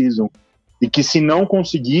off-season, e que se não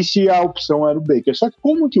conseguisse, a opção era o Baker. Só que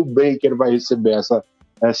como que o Baker vai receber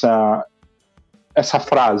essa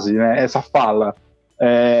frase, né? Essa fala?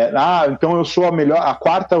 Então eu sou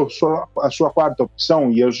eu sou a sua quarta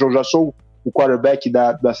opção e eu já sou o quarterback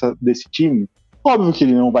desse time? Óbvio que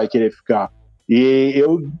ele não vai querer ficar. E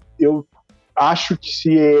eu acho que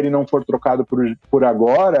se ele não for trocado por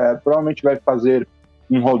agora, provavelmente vai fazer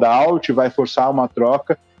um holdout, vai forçar uma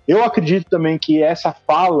troca. Eu acredito também que essa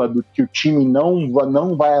fala do que o time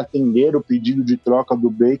não vai atender o pedido de troca do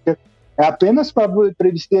Baker é apenas para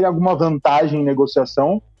eles terem alguma vantagem em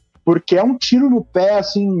negociação, porque é um tiro no pé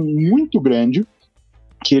assim, muito grande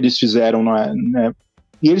que eles fizeram, né?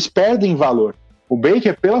 E eles perdem valor. O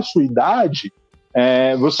Baker, pela sua idade,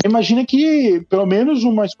 você imagina que pelo menos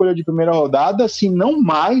uma escolha de primeira rodada, se não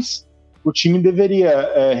mais, o time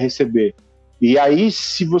deveria receber. E aí,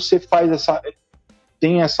 se você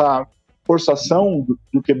tem essa forçação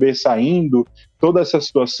do QB saindo, toda essa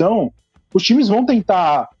situação, os times vão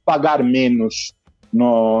tentar pagar menos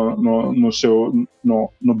no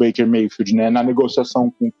Baker Mayfield, né, na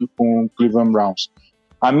negociação com o Cleveland Browns.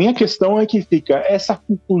 A minha questão é que fica, essa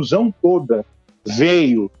confusão toda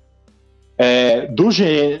veio do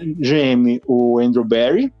GM, o Andrew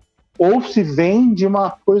Berry, ou se vem de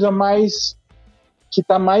uma coisa mais que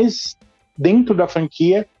está mais dentro da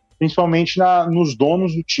franquia, principalmente nos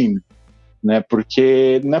donos do time, né?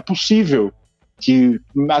 Porque não é possível que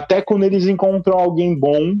até quando eles encontram alguém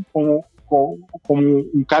bom, como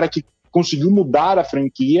um cara que conseguiu mudar a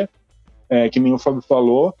franquia, que nem o Fábio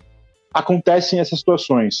falou, acontecem essas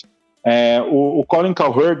situações. O Colin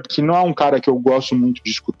Cowherd, que não é um cara que eu gosto muito de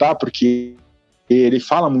escutar, porque ele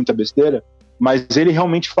fala muita besteira, mas ele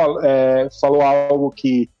realmente falou algo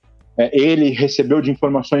que ele recebeu de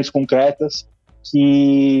informações concretas,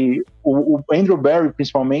 que o Andrew Berry,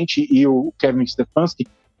 principalmente, e o Kevin Stefanski,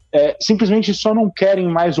 simplesmente só não querem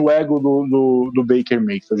mais o ego do Baker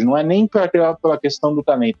Mayfield. Não é nem pela questão do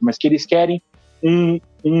talento, mas que eles querem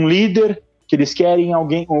um líder, que eles querem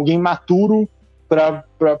alguém maturo para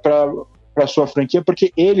a sua franquia,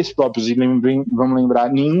 porque eles próprios, e vamos lembrar,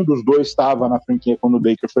 nenhum dos dois estava na franquia quando o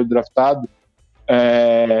Baker foi draftado,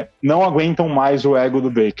 não aguentam mais o ego do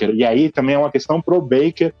Baker. E aí também é uma questão pro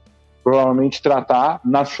Baker provavelmente tratar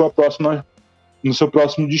no seu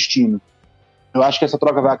próximo destino. Eu acho que essa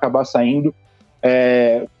troca vai acabar saindo.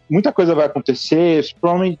 Muita coisa vai acontecer,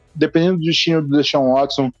 provavelmente, dependendo do destino do Deshaun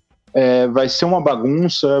Watson, vai ser uma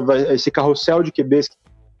bagunça, esse carrossel de QBs que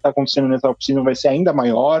está acontecendo nessa oficina vai ser ainda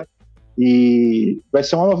maior, e vai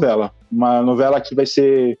ser uma novela que vai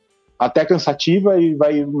ser até cansativa,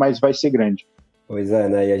 mas vai ser grande. Pois é,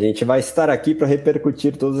 né? E a gente vai estar aqui para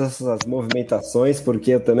repercutir todas essas movimentações,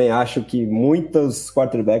 porque eu também acho que muitos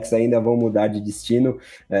quarterbacks ainda vão mudar de destino,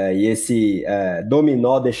 e esse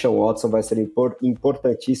dominó de Deshaun Watson vai ser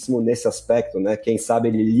importantíssimo nesse aspecto, né? Quem sabe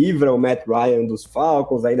ele livra o Matt Ryan dos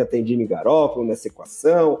Falcons, ainda tem Jimmy Garoppolo nessa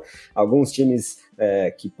equação, alguns times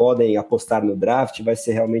que podem apostar no draft, vai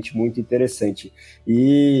ser realmente muito interessante.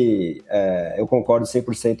 E eu concordo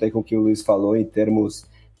 100% aí com o que o Luiz falou em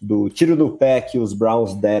termos do tiro no pé que os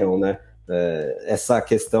Browns deram, né? Essa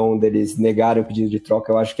questão deles negarem o pedido de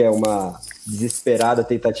troca, eu acho que é uma desesperada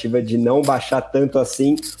tentativa de não baixar tanto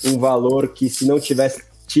assim um valor que, se não tivesse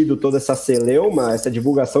tido toda essa celeuma, essa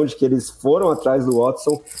divulgação de que eles foram atrás do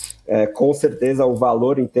Watson, com certeza o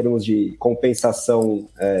valor em termos de compensação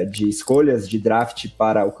de escolhas de draft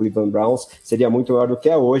para o Cleveland Browns seria muito maior do que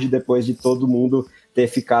é hoje, depois de todo mundo ter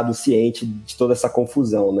ficado ciente de toda essa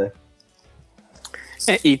confusão, né?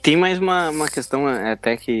 E tem mais uma questão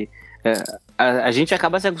até que a gente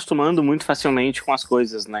acaba se acostumando muito facilmente com as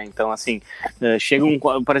coisas, né? Então, assim,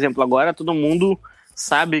 por exemplo, agora todo mundo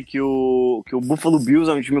sabe que o Buffalo Bills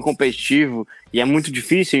é um time competitivo e é muito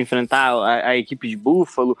difícil enfrentar a equipe de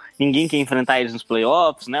Buffalo, ninguém quer enfrentar eles nos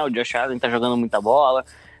playoffs, né? O Josh Allen tá jogando muita bola,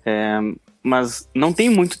 mas não tem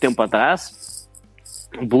muito tempo atrás,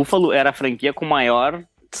 o Buffalo era a franquia com maior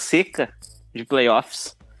seca de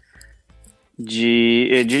playoffs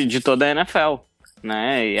de toda a NFL,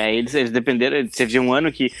 né? E aí eles dependeram. Você viu um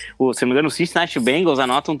ano que, se não me engano, o Cincinnati Bengals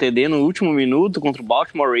anota um TD no último minuto contra o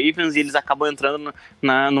Baltimore Ravens e eles acabam entrando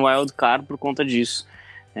no Wild Card por conta disso.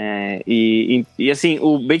 E assim,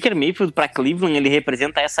 o Baker Mayfield para Cleveland, ele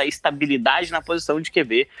representa essa estabilidade na posição de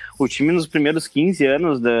QB. O time nos primeiros 15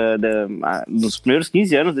 anos nos primeiros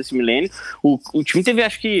 15 anos desse milênio, o time teve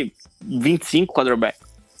acho que 25 quarterbacks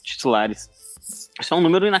titulares. Isso é um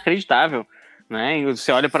número inacreditável, né?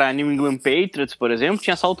 Você olha para New England Patriots, por exemplo,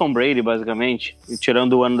 tinha só o Tom Brady, basicamente,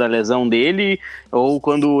 tirando o ano da lesão dele, ou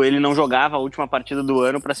quando ele não jogava a última partida do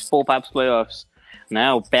ano para se poupar para os playoffs,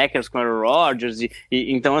 né? O Packers com o Aaron Rodgers,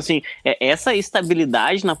 então, assim, essa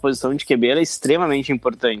estabilidade na posição de QB é extremamente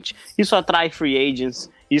importante. Isso atrai free agents,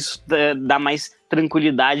 isso dá mais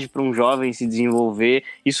tranquilidade para um jovem se desenvolver,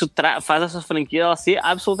 isso faz essa franquia ela ser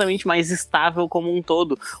absolutamente mais estável como um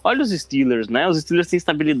todo. Olha os Steelers, né? Os Steelers têm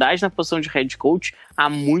estabilidade na posição de head coach há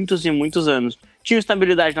muitos e muitos anos. Tinham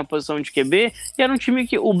estabilidade na posição de QB e era um time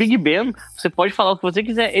que o Big Ben, você pode falar o que você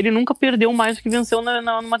quiser, ele nunca perdeu mais do que venceu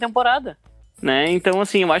numa temporada, né? Então,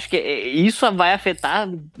 assim, eu acho que isso vai afetar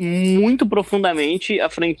muito profundamente a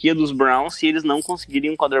franquia dos Browns se eles não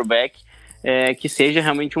conseguirem um quarterback que seja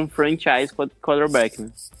realmente um franchise quarterback, né?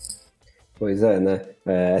 Pois é, né?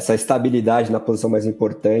 Essa estabilidade na posição mais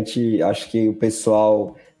importante, acho que o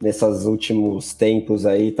pessoal, nesses últimos tempos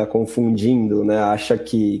aí, tá confundindo, né? Acha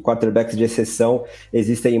que quarterbacks de exceção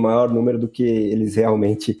existem em maior número do que eles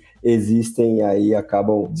realmente existem, e aí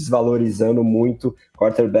acabam desvalorizando muito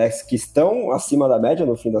quarterbacks que estão acima da média,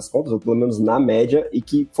 no fim das contas, ou pelo menos na média, e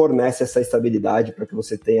que fornece essa estabilidade para que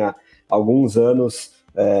você tenha alguns anos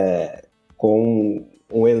com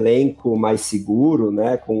um elenco mais seguro,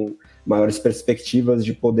 né, com maiores perspectivas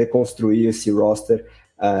de poder construir esse roster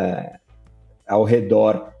ao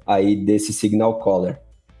redor aí desse signal caller.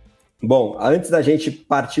 Bom, antes da gente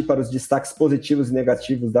partir para os destaques positivos e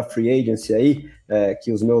negativos da Free Agency aí,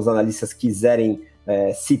 que os meus analistas quiserem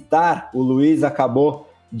citar, o Luiz acabou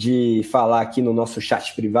de falar aqui no nosso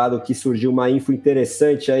chat privado que surgiu uma info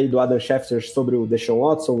interessante aí do Adam Schefter sobre o Deshaun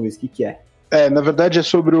Watson. Luiz, o que é? Na verdade é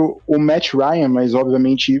sobre o Matt Ryan, mas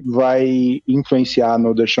obviamente vai influenciar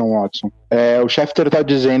no Deshaun Watson. O Schefter está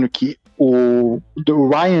dizendo que o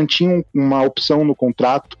Ryan tinha uma opção no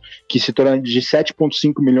contrato que se torna de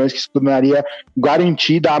 7,5 milhões, que se tornaria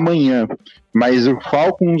garantida amanhã. Mas o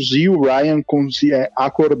Falcons e o Ryan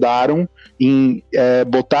acordaram em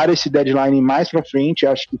botar esse deadline mais para frente,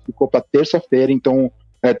 acho que ficou para terça-feira, então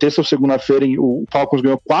terça ou segunda-feira o Falcons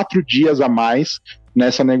ganhou 4 dias a mais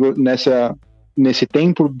nesse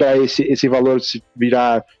tempo para esse valor se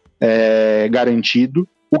virar garantido,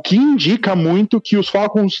 o que indica muito que os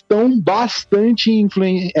Falcons estão bastante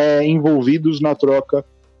envolvidos na troca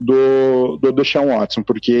do Deshaun Watson,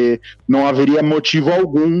 porque não haveria motivo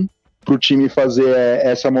algum para o time fazer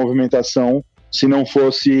essa movimentação se não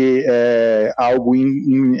fosse algo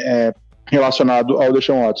relacionado ao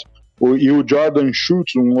Deshaun Watson. E o Jordan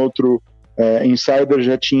Schultz, um outro insider,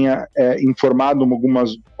 já tinha informado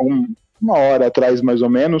uma hora atrás mais ou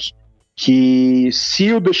menos, que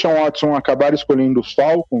se o Deshaun Watson acabar escolhendo os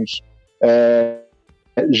Falcons,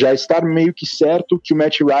 já está meio que certo que o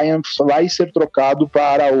Matt Ryan vai ser trocado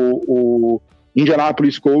para o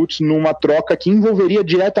Indianapolis Colts numa troca que envolveria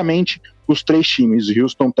diretamente os 3 times,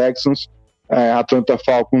 Houston Texans, Atlanta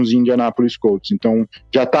Falcons e Indianapolis Colts. Então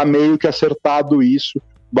já está meio que acertado isso,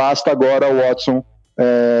 basta agora o Watson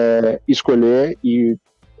escolher, e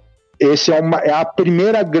esse é a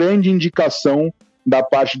primeira grande indicação da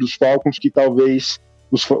parte dos Falcons que talvez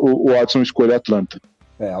o Watson escolha Atlanta.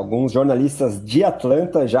 Alguns jornalistas de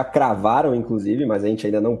Atlanta já cravaram, inclusive, mas a gente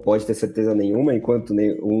ainda não pode ter certeza nenhuma, enquanto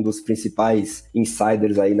um dos principais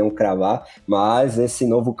insiders aí não cravar, mas esse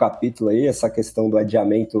novo capítulo aí, essa questão do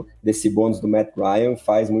adiamento desse bônus do Matt Ryan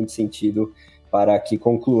faz muito sentido para que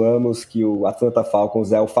concluamos que o Atlanta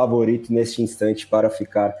Falcons é o favorito neste instante para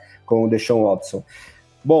ficar com o Deshaun Watson.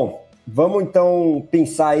 Bom, vamos então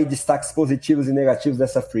pensar aí destaques positivos e negativos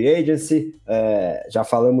dessa free agency. Já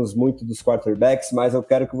falamos muito dos quarterbacks, mas eu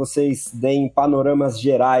quero que vocês deem panoramas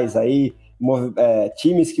gerais aí,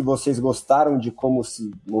 times que vocês gostaram de como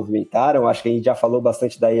se movimentaram. Acho que a gente já falou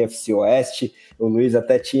bastante da AFC Oeste, o Luiz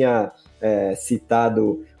até tinha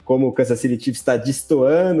citado como o Kansas City Chiefs está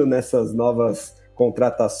destoando nessas novas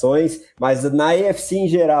contratações, mas na AFC em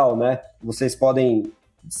geral, né? Vocês podem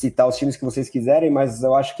citar os times que vocês quiserem, mas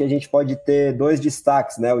eu acho que a gente pode ter 2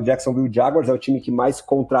 destaques, né? O Jacksonville Jaguars é o time que mais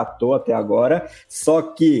contratou até agora, só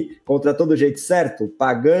que contratou do jeito certo,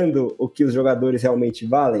 pagando o que os jogadores realmente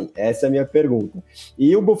valem? Essa é a minha pergunta.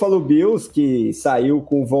 E o Buffalo Bills, que saiu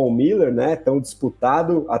com o Von Miller, né? Tão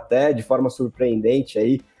disputado até de forma surpreendente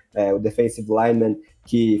aí, o defensive lineman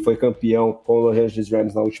que foi campeão com o Los Angeles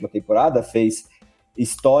Rams na última temporada, fez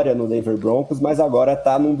história no Denver Broncos, mas agora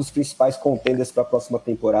está num dos principais contenders para a próxima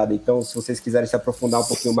temporada. Então, se vocês quiserem se aprofundar um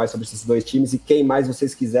pouquinho mais sobre esses 2 times e quem mais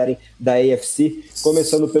vocês quiserem da AFC,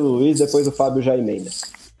 começando pelo Luiz, depois o Fábio já emenda.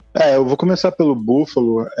 Eu vou começar pelo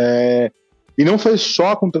Buffalo, e não foi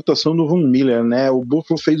só a contratação do Von Miller, né? O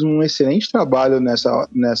Buffalo fez um excelente trabalho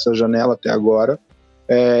nessa janela até agora.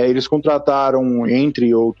 Eles contrataram,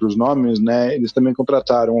 entre outros nomes, né? Eles também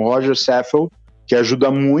contrataram o Roger Saffold, que ajuda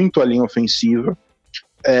muito a linha ofensiva.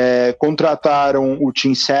 Contrataram o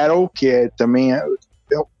Tim Settle, que também é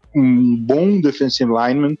um bom defensive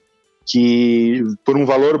lineman, que por um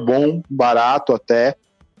valor bom, barato até,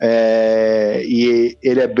 e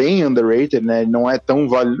ele é bem underrated, né? Não é tão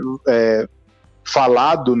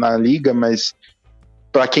falado na liga, mas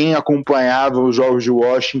para quem acompanhava os jogos de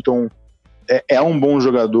Washington, é um bom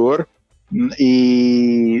jogador.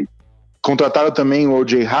 E contrataram também o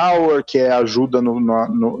O.J. Howard, que ajuda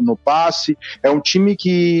no passe. É um time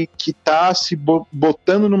que está se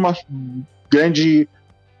botando numa grande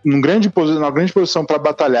posição para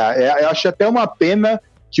batalhar. Eu acho até uma pena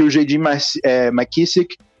que o J.D.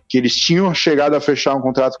 McKissick, que eles tinham chegado a fechar um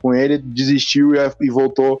contrato com ele, desistiu e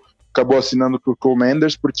voltou, acabou assinando com o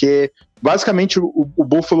Commanders, porque basicamente o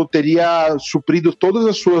Buffalo teria suprido todas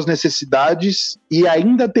as suas necessidades e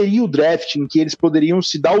ainda teria o draft em que eles poderiam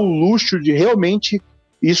se dar o luxo de realmente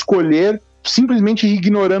escolher, simplesmente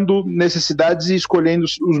ignorando necessidades e escolhendo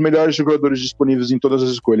os melhores jogadores disponíveis em todas as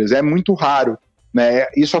escolhas. É muito raro, né?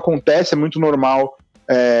 Isso acontece, é muito normal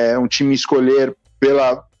um time escolher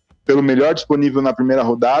pelo melhor disponível na primeira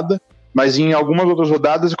rodada, mas em algumas outras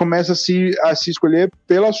rodadas começa a se escolher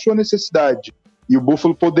pela sua necessidade. E o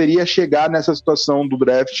Buffalo poderia chegar nessa situação do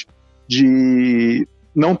draft de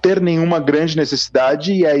não ter nenhuma grande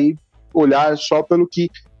necessidade e aí olhar só pelo que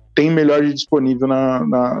tem melhor de disponível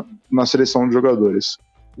na seleção de jogadores.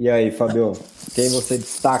 E aí, Fabio, quem você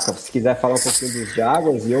destaca? Se quiser falar um pouquinho dos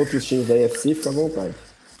Jaguars e outros times da AFC, fica à vontade.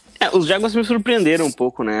 Os Jaguars me surpreenderam um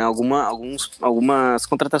pouco, né? Algumas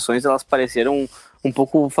contratações, elas pareceram um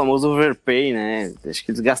pouco o famoso overpay, né? Acho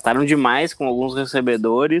que eles gastaram demais com alguns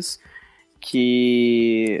recebedores,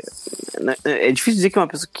 que é difícil dizer que uma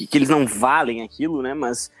pessoa que eles não valem aquilo, né?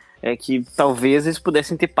 Mas é que talvez eles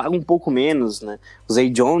pudessem ter pago um pouco menos, né? O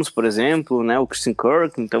Zay Jones, por exemplo, né? O Christian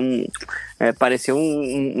Kirk, então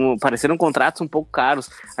pareceram contratos um pouco caros.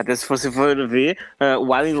 Até se você for ver,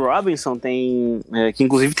 o Allen Robinson que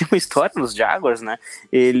inclusive tem uma história nos Jaguars, né?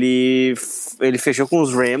 Ele fechou com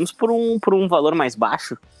os Rams por um valor mais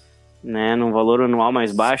baixo, né? Num valor anual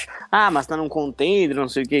mais baixo. Mas tá num contender, não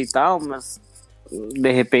sei o que e tal, mas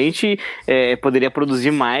de repente poderia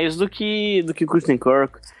produzir mais do que o Christian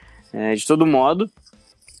Kirk. De todo modo,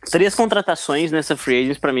 3 contratações nessa free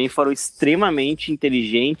agents para mim foram extremamente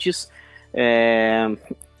inteligentes,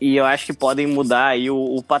 e eu acho que podem mudar aí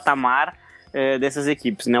o patamar dessas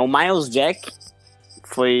equipes, né? O Miles Jack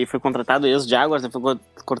foi contratado, ex-Jaguars, né? Foi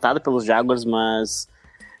cortado pelos Jaguars, mas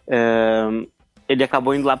ele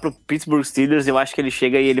acabou indo lá pro Pittsburgh Steelers. Eu acho que ele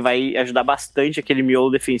chega e ele vai ajudar bastante aquele miolo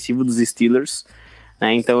defensivo dos Steelers,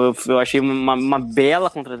 né? Então eu achei uma bela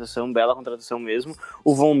contratação mesmo.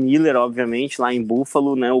 O Von Miller, obviamente, lá em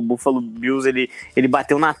Buffalo, né? O Buffalo Bills, ele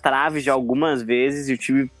bateu na trave já algumas vezes e o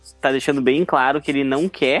time tá deixando bem claro que ele não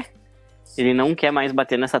quer mais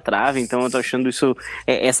bater nessa trave. Então eu tô achando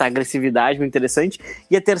essa agressividade muito interessante.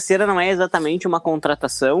 E a terceira não é exatamente uma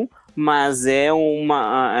contratação, mas é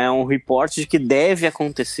um reporte de que deve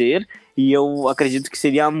acontecer, e eu acredito que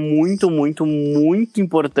seria muito, muito, muito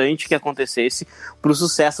importante que acontecesse para o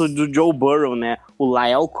sucesso do Joe Burrow, né? O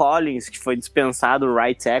La'el Collins, que foi dispensado, o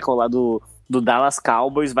right tackle lá do Dallas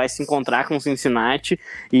Cowboys, vai se encontrar com o Cincinnati,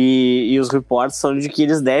 e os reportes são de que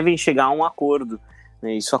eles devem chegar a um acordo.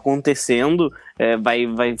 Isso acontecendo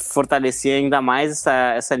vai fortalecer ainda mais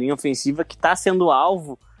essa linha ofensiva que está sendo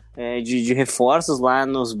alvo de reforços lá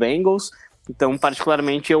nos Bengals. Então,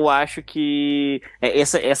 particularmente, eu acho que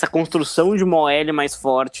essa construção de uma OL mais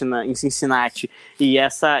forte em Cincinnati e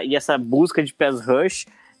essa busca de pass rush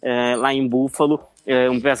lá em Buffalo,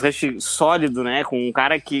 um pass rush sólido, né, com um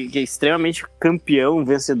cara que é extremamente campeão,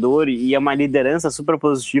 vencedor e é uma liderança super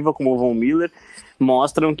positiva como o Von Miller,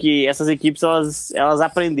 mostram que essas equipes elas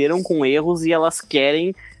aprenderam com erros e elas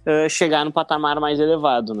querem chegar no patamar mais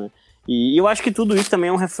elevado, né? E eu acho que tudo isso também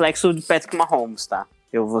é um reflexo de Patrick Mahomes, tá?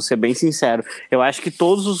 Eu vou ser bem sincero. Eu acho que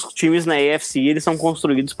todos os times na AFC eles são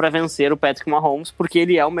construídos para vencer o Patrick Mahomes, porque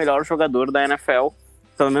ele é o melhor jogador da NFL,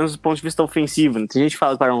 pelo menos do ponto de vista ofensivo. Tem gente que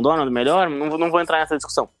fala que o Aaron Donald é melhor, não vou entrar nessa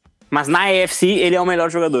discussão. Mas na AFC ele é o melhor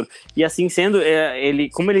jogador. E assim sendo,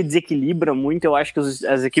 como ele desequilibra muito, eu acho que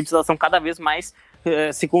as equipes elas estão cada vez mais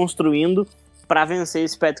se construindo para vencer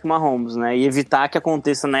esse Patrick Mahomes, né? E evitar que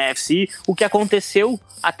aconteça na AFC o que aconteceu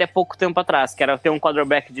até pouco tempo atrás, que era ter um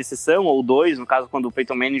quarterback de exceção, ou dois, no caso quando o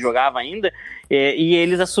Peyton Manning jogava ainda, e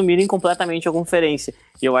eles assumirem completamente a conferência.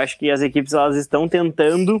 E eu acho que as equipes elas estão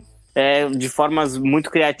tentando, de formas muito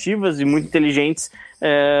criativas e muito inteligentes,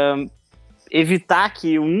 evitar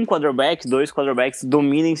que um quarterback, dois quarterbacks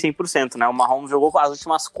dominem 100%, né? O Mahomes jogou as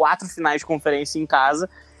últimas 4 finais de conferência em casa,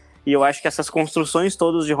 e eu acho que essas construções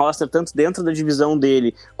todas de roster, tanto dentro da divisão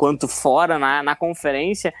dele, quanto fora na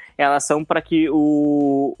conferência, elas são para que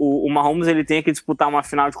o Mahomes ele tenha que disputar uma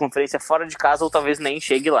final de conferência fora de casa, ou talvez nem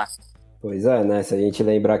chegue lá. Pois é, né? Se a gente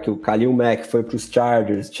lembrar que o Khalil Mack foi para os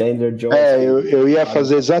Chargers, Chandler Jones... eu ia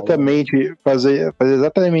fazer exatamente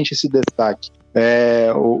esse destaque.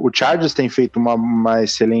 O Chargers tem feito uma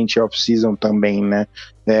excelente off-season também, né?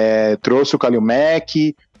 Trouxe o Khalil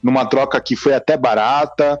Mack numa troca que foi até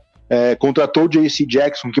barata, contratou o J.C.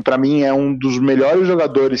 Jackson, que para mim é um dos melhores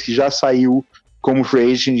jogadores que já saiu como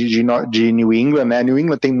free agent de New England, né? New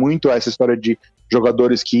England tem muito essa história de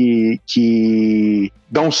jogadores que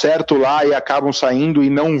dão certo lá e acabam saindo e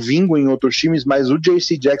não vingam em outros times, mas o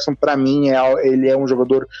J.C. Jackson para mim ele é um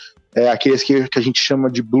jogador aqueles que a gente chama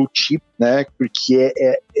de blue chip, né? Porque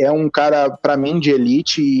é um cara para mim de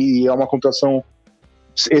elite e é uma contratação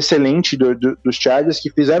excelente dos Chargers,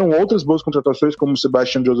 que fizeram outras boas contratações como o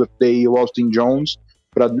Sebastian Joseph Day e o Austin Jones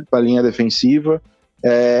para a linha defensiva.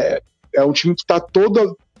 É um time que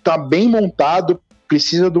tá bem montado,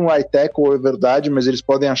 precisa de um right tackle, é verdade, mas eles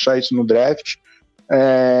podem achar isso no draft.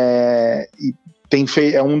 E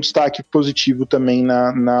é um destaque positivo também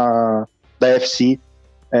da FC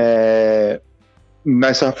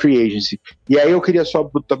nessa free agency. E aí eu queria só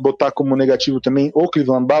botar como negativo também o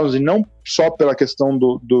Cleveland Browns, e não só pela questão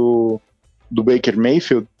do Baker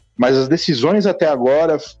Mayfield, mas as decisões até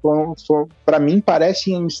agora para mim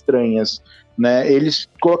parecem estranhas, né? Eles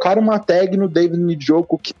colocaram uma tag no David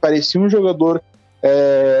Njoku que parecia um jogador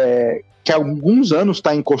que há alguns anos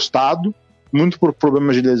está encostado, muito por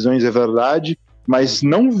problemas de lesões, é verdade, mas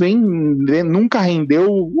nunca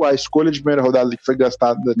rendeu a escolha de primeira rodada que foi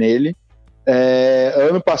gastada nele.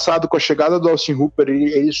 Ano passado, com a chegada do Austin Hooper,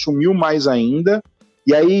 ele sumiu mais ainda,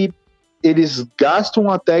 e aí eles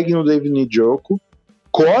gastam a tag no David Njoku,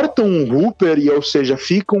 cortam o Hooper, ou seja,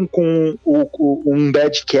 ficam com um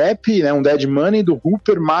dead cap, né, um dead money do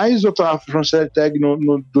Hooper, mais outra transfer tag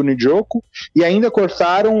do Njoku, e ainda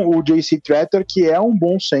cortaram o J.C. Tretter, que é um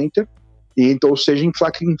bom center, ou seja,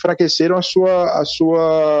 enfraqueceram a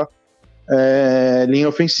sua linha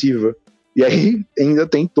ofensiva. E aí ainda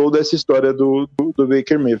tem toda essa história do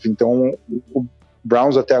Baker Mayfield. Então o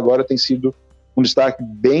Browns até agora tem sido um destaque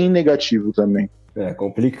bem negativo também. É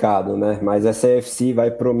complicado, né? Mas essa AFC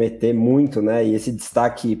vai prometer muito, né? E esse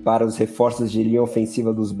destaque para os reforços de linha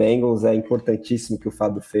ofensiva dos Bengals é importantíssimo que o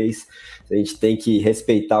Fábio fez. A gente tem que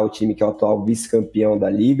respeitar o time que é o atual vice-campeão da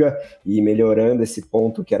liga, e melhorando esse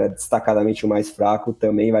ponto que era destacadamente o mais fraco,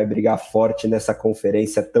 também vai brigar forte nessa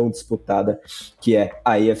conferência tão disputada que é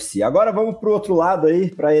a AFC. Agora vamos para o outro lado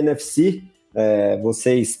aí, para a NFC.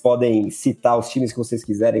 Vocês podem citar os times que vocês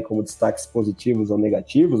quiserem como destaques positivos ou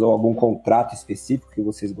negativos, ou algum contrato específico que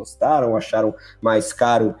vocês gostaram, acharam mais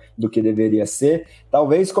caro do que deveria ser.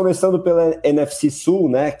 Talvez começando pela NFC Sul,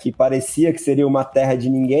 né, que parecia que seria uma terra de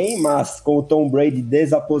ninguém, mas com o Tom Brady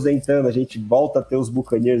desaposentando, a gente volta a ter os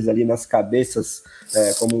Buccaneers ali nas cabeças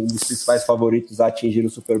como um dos principais favoritos a atingir o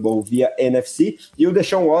Super Bowl via NFC, e o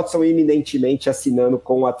Deshaun Watson iminentemente assinando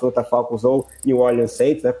com o Atlanta Falcons ou New Orleans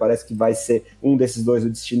Saints, né, parece que vai ser um desses dois o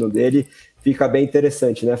destino dele. Fica bem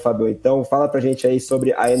interessante, né, Fábio? Então fala pra gente aí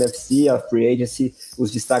sobre a NFC, a Free Agency, os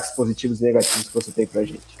destaques positivos e negativos que você tem pra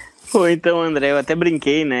gente. Pô, então, André, eu até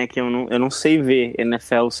brinquei, né, que eu não sei ver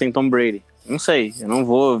NFL sem Tom Brady. Não sei, eu não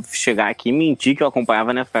vou chegar aqui e mentir que eu acompanhava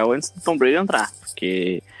a NFL antes do Tom Brady entrar,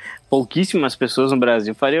 porque pouquíssimas pessoas no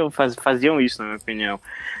Brasil faziam isso, na minha opinião,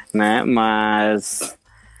 né? Mas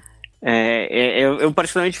eu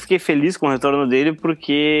particularmente fiquei feliz com o retorno dele,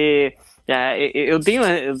 porque eu tenho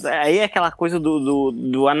aí aquela coisa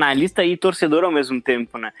do analista e torcedor ao mesmo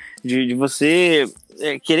tempo, né? De você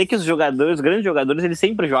querer que os grandes jogadores, eles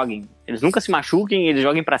sempre joguem, eles nunca se machuquem, eles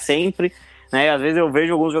joguem pra sempre, né? Às vezes eu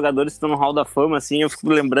vejo alguns jogadores que estão no Hall da Fama, assim, eu fico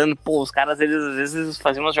lembrando, os caras, eles às vezes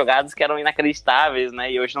faziam umas jogadas que eram inacreditáveis,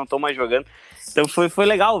 né? E hoje não estão mais jogando. Então foi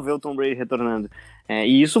legal ver o Tom Brady retornando.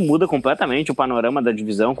 E isso muda completamente o panorama da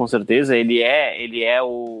divisão, com certeza. Ele é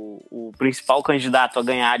o principal candidato a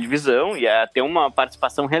ganhar a divisão e a ter uma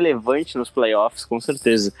participação relevante nos playoffs, com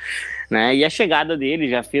certeza, né? E a chegada dele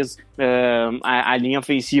já fez a linha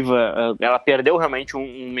ofensiva, ela perdeu realmente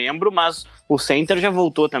um membro, mas o center já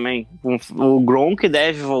voltou também. O Gronk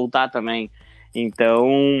deve voltar também.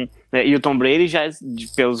 Então, e o Tom Brady, já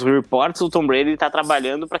pelos reports, o Tom Brady está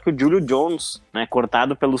trabalhando para que o Julio Jones, né,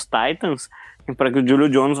 cortado pelos Titans, para que o Julio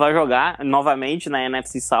Jones vai jogar novamente na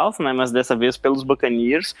NFC South, né, mas dessa vez pelos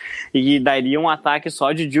Buccaneers, e daria um ataque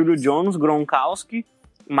só de Julio Jones, Gronkowski,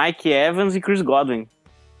 Mike Evans e Chris Godwin,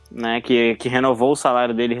 né, que renovou o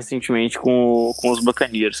salário dele recentemente com os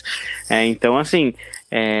Buccaneers. Então, assim,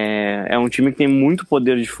 é um time que tem muito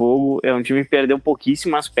poder de fogo, é um time que perdeu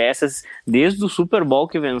pouquíssimas peças desde o Super Bowl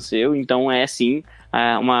que venceu, então sim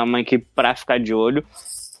uma equipe para ficar de olho.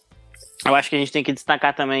 Eu acho que a gente tem que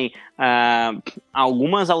destacar também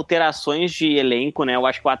algumas alterações de elenco, né? Eu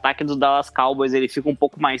acho que o ataque dos Dallas Cowboys ele fica um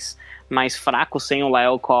pouco mais fraco sem o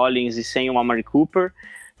La'el Collins e sem o Amari Cooper.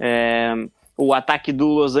 O ataque do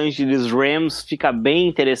Los Angeles Rams fica bem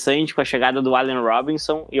interessante com a chegada do Allen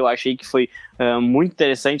Robinson. Eu achei que foi muito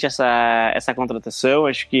interessante essa contratação.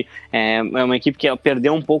 Acho que é uma equipe que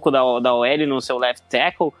perdeu um pouco da OL no seu left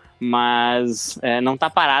tackle, mas não está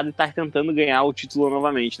parado e está tentando ganhar o título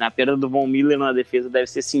novamente, né? A perda do Von Miller na defesa deve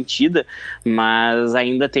ser sentida, mas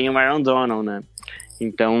ainda tem o Aaron Donald, né?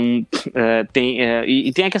 Então, tem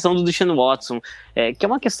a questão do Deshaun Watson, que é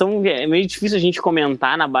uma questão meio difícil a gente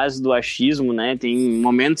comentar na base do achismo, né? Tem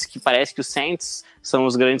momentos que parece que os Saints são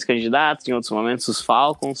os grandes candidatos, em outros momentos os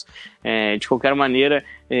Falcons. De qualquer maneira,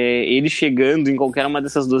 ele chegando em qualquer uma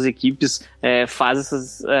dessas duas equipes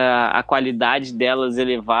faz a qualidade delas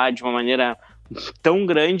elevar de uma maneira tão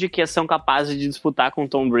grande que são capazes de disputar com o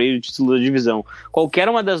Tom Brady o título da divisão. Qualquer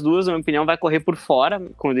uma das duas, na minha opinião, vai correr por fora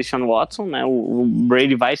com o Deshaun Watson, né? O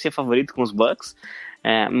Brady vai ser favorito com os Bucks,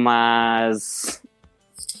 mas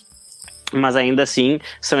ainda assim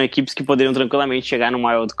são equipes que poderiam tranquilamente chegar no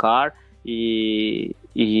wild card e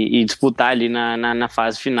disputar ali na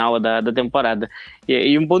fase final da temporada.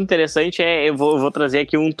 E um ponto interessante eu vou trazer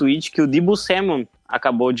aqui um tweet que o Deebo Samuel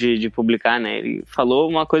acabou de publicar, né? Ele falou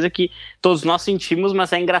uma coisa que todos nós sentimos,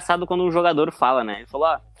 mas é engraçado quando um jogador fala, né? Ele falou,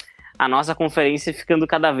 a nossa conferência ficando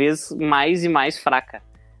cada vez mais e mais fraca,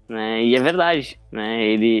 né? E é verdade,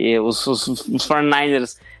 né? Os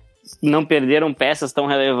 49ers não perderam peças tão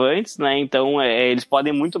relevantes, né? Então eles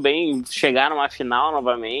podem muito bem chegar numa final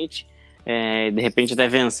novamente, de repente até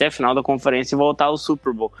vencer a final da conferência e voltar ao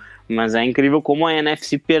Super Bowl. Mas é incrível como a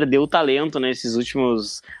NFC perdeu talento nesses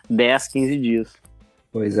últimos 10, 15 dias.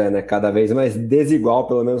 Pois é, né? Cada vez mais desigual,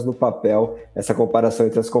 pelo menos no papel, essa comparação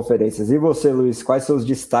entre as conferências. E você, Luiz, quais são os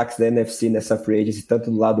destaques da NFC nessa free agency,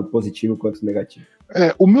 tanto do lado positivo quanto negativo?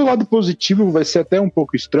 O meu lado positivo vai ser até um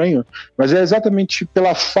pouco estranho, mas é exatamente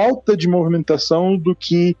pela falta de movimentação do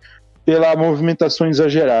que pela movimentação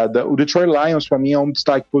exagerada. O Detroit Lions, para mim, é um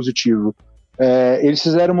destaque positivo. Eles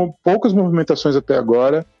fizeram poucas movimentações até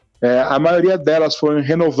agora. A maioria delas foram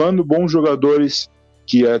renovando bons jogadores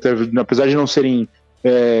que, apesar de não serem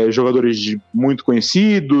jogadores muito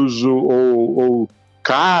conhecidos ou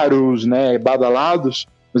caros, né, badalados,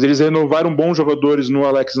 mas eles renovaram bons jogadores no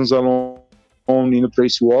Alex Anzalone e no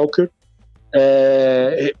Tracy Walker.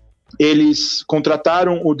 Eles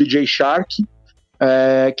contrataram o DJ Shark,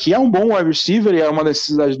 que é um bom wide receiver e é uma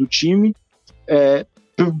necessidade do time,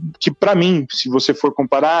 que para mim, se você for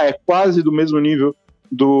comparar, é quase do mesmo nível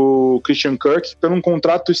do Christian Kirk, pelo um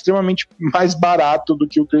contrato extremamente mais barato do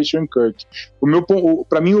que o Christian Kirk.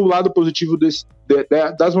 Para mim, o lado positivo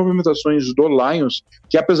das movimentações do Lions,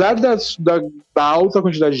 que apesar da alta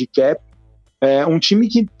quantidade de cap, um time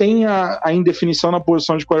que tem a indefinição na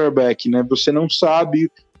posição de quarterback, né? Você não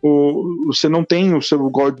sabe, você não tem o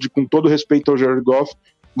seu, com todo respeito ao Jared Goff,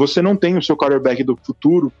 você não tem o seu quarterback do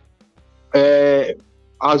futuro.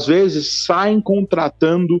 Às vezes saem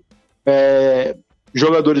contratando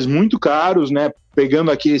jogadores muito caros, né?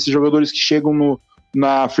 Pegando aqui esses jogadores que chegam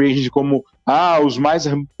na free agent como os mais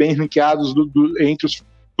bem ranqueados entre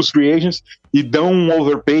os free agents e dão um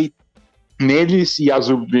overpay neles, e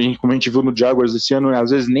como a gente viu no Jaguars esse ano,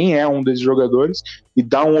 às vezes nem é um desses jogadores, e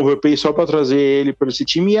dá um overpay só para trazer ele para esse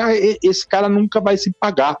time, e esse cara nunca vai se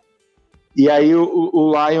pagar. E aí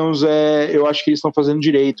o Lions, eu acho que eles estão fazendo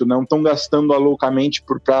direito, não estão gastando loucamente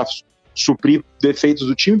para suprir defeitos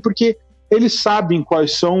do time, porque eles sabem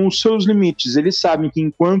quais são os seus limites, eles sabem que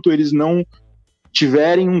enquanto eles não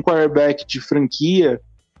tiverem um quarterback de franquia,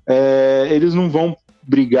 eles não vão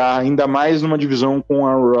brigar, ainda mais numa divisão com o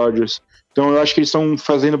Aaron Rodgers. Então eu acho que eles estão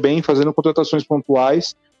fazendo bem, fazendo contratações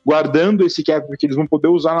pontuais, guardando esse cap porque eles vão poder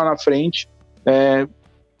usar lá na frente,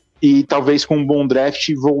 e talvez com um bom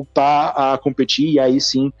draft voltar a competir, e aí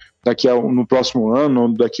sim, no próximo ano,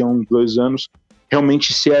 ou daqui a uns 2 anos,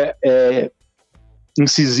 realmente ser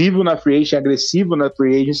incisivo na free agent, agressivo na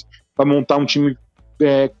free agent, para montar um time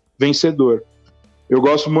vencedor. Eu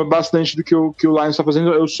gosto bastante do que o Lions está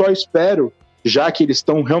fazendo. Eu só espero, já que eles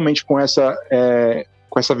estão realmente com essa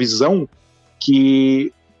visão,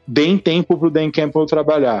 que deem tempo para o Dan Campbell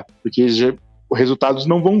trabalhar, porque os resultados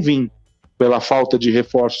não vão vir pela falta de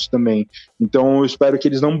reforços também. Então eu espero que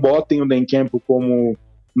eles não botem o Dan Campbell como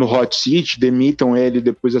no hot seat, demitam ele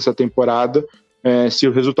depois dessa temporada, se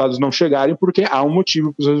os resultados não chegarem, porque há um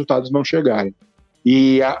motivo para os resultados não chegarem.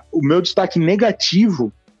 E o meu destaque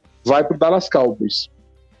negativo vai para o Dallas Cowboys.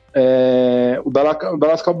 O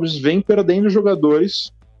Dallas Cowboys vem perdendo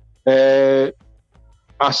jogadores.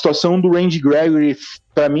 A situação do Randy Gregory,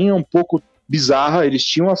 para mim, é um pouco bizarra. Eles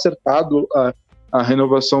tinham acertado a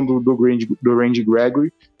renovação do Randy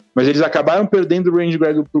Gregory, mas eles acabaram perdendo o Randy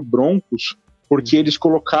Gregory para o Broncos, porque eles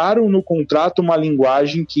colocaram no contrato uma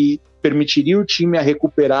linguagem que permitiria o time a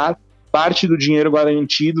recuperar parte do dinheiro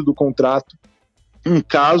garantido do contrato em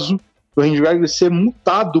caso do Randy Gregory ser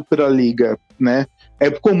multado pela liga, né? É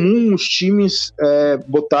comum os times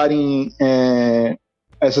botarem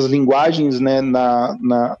essas linguagens, né,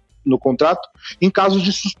 no contrato em casos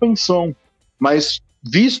de suspensão, mas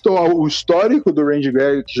visto o histórico do Randy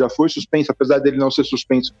Gregory, que já foi suspenso, apesar dele não ser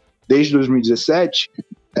suspenso desde 2017,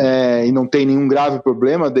 e não tem nenhum grave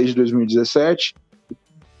problema desde 2017,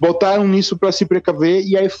 botaram nisso para se precaver,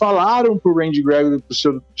 e aí falaram pro Randy Gregory,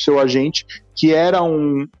 pro seu agente, que era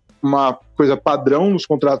uma coisa padrão nos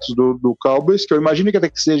contratos do Cowboys, que eu imagino que até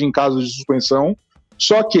que seja em caso de suspensão,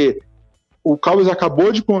 só que o Cowboys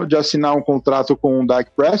acabou de assinar um contrato com o Dak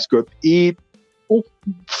Prescott, e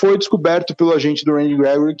foi descoberto pelo agente do Randy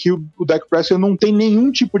Gregory que o Dak Prescott não tem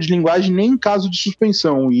nenhum tipo de linguagem nem em caso de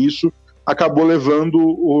suspensão, e isso acabou levando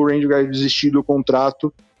o Randy Gregory a desistir do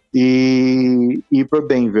contrato e ir para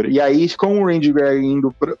Denver. E aí, com o Randy Gregory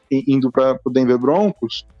indo para o Denver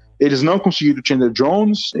Broncos, eles não conseguiram o Chandler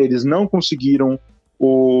Jones, eles não conseguiram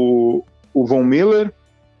o Von Miller,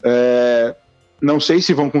 não sei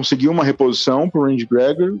se vão conseguir uma reposição para o Randy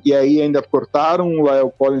Gregory, e aí ainda cortaram o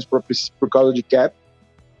La'el Collins por causa de cap.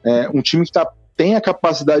 Um time que tem a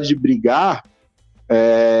capacidade de brigar,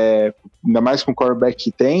 ainda mais com o quarterback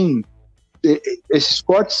que tem. Esses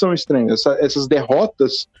cortes são estranhos, essas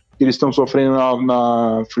derrotas que eles estão sofrendo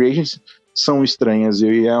na free agency são estranhas,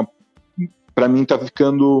 e para mim tá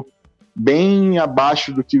ficando bem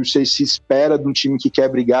abaixo do que você se espera de um time que quer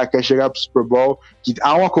brigar, quer chegar pro Super Bowl, que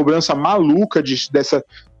há uma cobrança maluca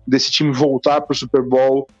desse time voltar pro Super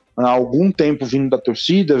Bowl há algum tempo, vindo da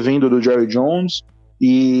torcida, vindo do Jerry Jones,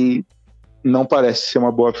 e não parece ser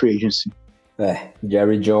uma boa free agency.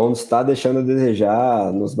 Jerry Jones está deixando a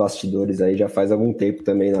desejar nos bastidores aí já faz algum tempo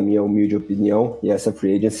também, na minha humilde opinião, e essa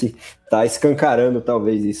free agency está escancarando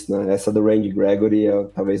talvez isso, né? Essa do Randy Gregory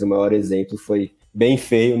talvez o maior exemplo, foi bem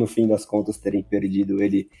feio no fim das contas terem perdido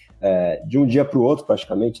ele de um dia para o outro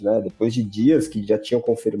praticamente, né? Depois de dias que já tinham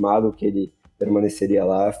confirmado que ele permaneceria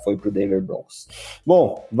lá, foi para o Denver Broncos.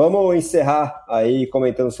 Bom, vamos encerrar aí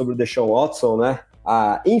comentando sobre o Deshaun Watson, né?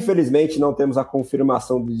 Infelizmente não temos a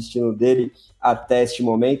confirmação do destino dele até este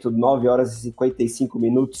momento, 9 horas e 55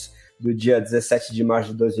 minutos do dia 17 de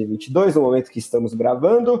março de 2022, no momento que estamos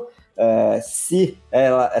gravando. Se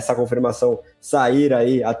essa confirmação sair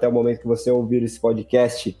aí até o momento que você ouvir esse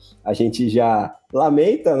podcast, a gente já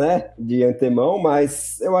lamenta, né, de antemão,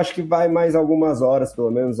 mas eu acho que vai mais algumas horas,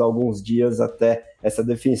 pelo menos alguns dias até essa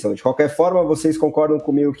definição. De qualquer forma, vocês concordam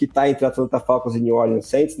comigo que está entre Atlanta Falcons e New Orleans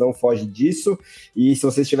Saints, não foge disso, e se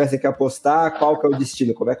vocês tivessem que apostar, qual que é o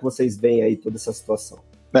destino? Como é que vocês veem aí toda essa situação?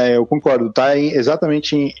 Eu concordo, está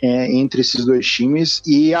exatamente entre esses dois times,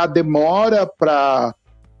 e a demora para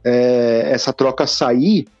essa troca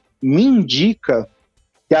sair me indica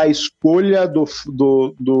que a escolha do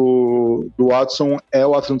Watson é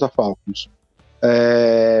o Atlanta Falcons.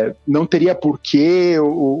 Não teria por que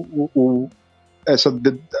o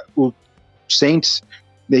Saints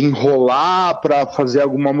enrolar para fazer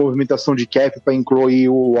alguma movimentação de cap para incluir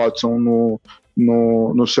o Watson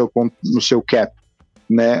no seu cap,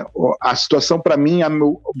 né? A situação para mim,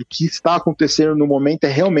 o que está acontecendo no momento é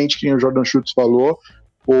realmente, que o Jordan Schultz falou,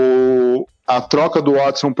 a troca do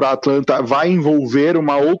Watson para Atlanta vai envolver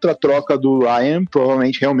uma outra troca do Ryan,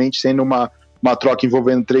 provavelmente realmente sendo uma troca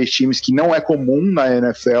envolvendo 3 times, que não é comum na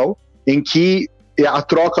NFL, em que a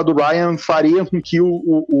troca do Ryan faria com que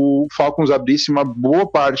o Falcons abrisse uma boa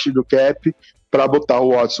parte do cap para botar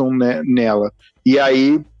o Watson nela. E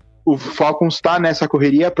aí o Falcons está nessa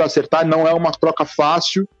correria para acertar, não é uma troca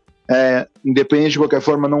fácil, independente de qualquer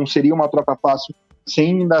forma, não seria uma troca fácil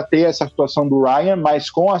sem ainda ter essa situação do Ryan,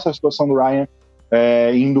 mas com essa situação do Ryan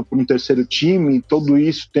indo para um terceiro time, tudo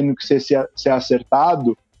isso tendo que ser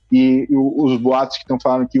acertado, e os boatos que estão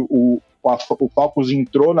falando que o Falcons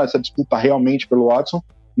entrou nessa disputa realmente pelo Watson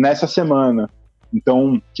nessa semana.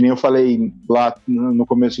 Então, que nem eu falei lá no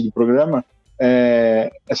começo do programa,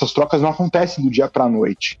 essas trocas não acontecem do dia para a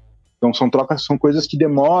noite. Então são coisas que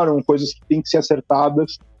demoram, coisas que têm que ser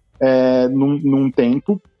acertadas num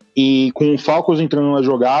tempo. E com o Falcons entrando na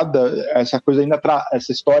jogada,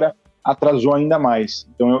 essa história atrasou ainda mais.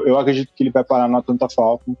 Então eu acredito que ele vai parar na Atlanta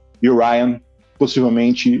Falcons, e o Ryan,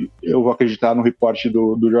 possivelmente, eu vou acreditar no reporte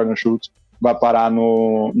do Jordan Schultz, vai parar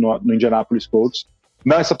no Indianapolis Colts.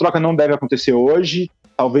 Não, essa troca não deve acontecer hoje,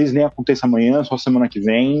 talvez nem aconteça amanhã, só semana que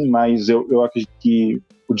vem, mas eu acredito que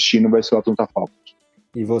o destino vai ser o Atlanta Falcons.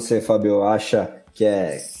 E você, Fábio, acha que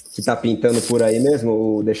tá pintando por aí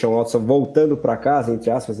mesmo o Deshaun Watson voltando para casa,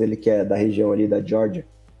 entre aspas, ele que é da região ali da Georgia?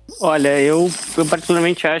 Olha, eu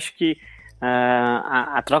particularmente acho que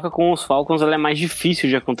a troca com os Falcons ela é mais difícil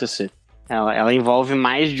de acontecer. Ela envolve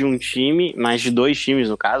mais de um time, mais de 2 times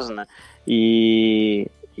no caso, né? E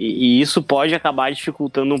isso pode acabar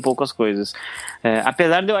dificultando um pouco as coisas.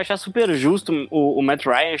 Apesar de eu achar super justo o Matt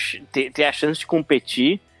Ryan ter a chance de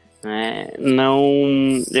competir,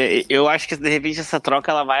 eu acho que de repente essa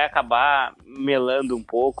troca ela vai acabar melando um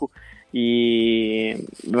pouco e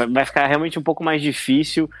vai ficar realmente um pouco mais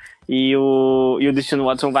difícil, e o Deshaun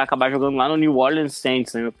Watson vai acabar jogando lá no New Orleans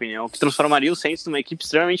Saints, na minha opinião, que transformaria o Saints numa equipe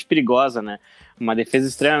extremamente perigosa, né? Uma defesa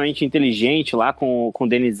extremamente inteligente lá com o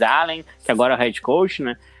Dennis Allen, que agora é o head coach,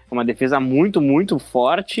 né? Uma defesa muito, muito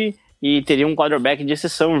forte, e teria um quarterback de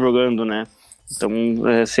exceção jogando, né? Então,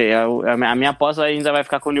 a minha aposta ainda vai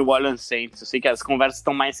ficar com o New Orleans Saints. Eu sei que as conversas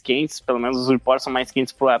estão mais quentes, pelo menos os reports são mais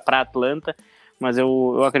quentes para Atlanta, mas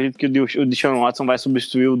eu acredito que o Deshaun Watson vai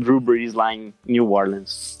substituir o Drew Brees lá em New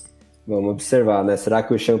Orleans. Vamos observar, né? Será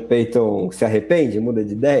que o Sean Payton se arrepende, muda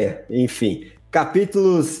de ideia? Enfim,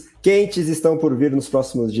 capítulos quentes estão por vir nos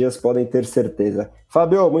próximos dias, podem ter certeza.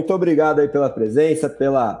 Fábio, muito obrigado aí pela presença,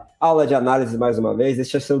 pela aula de análise mais uma vez.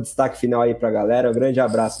 Deixa seu destaque final aí pra galera. Um grande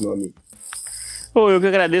abraço, meu amigo. Eu que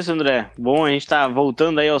agradeço, André. Bom, a gente tá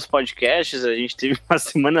voltando aí aos podcasts, a gente teve umas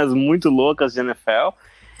semanas muito loucas de NFL,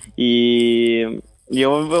 e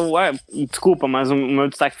desculpa, mas o meu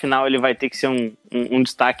destaque final ele vai ter que ser um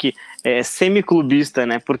destaque semi-clubista,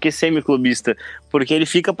 né? Por que semi-clubista? Porque ele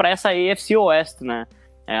fica para essa AFC Oeste, né?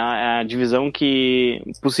 É a divisão que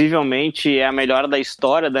possivelmente é a melhor da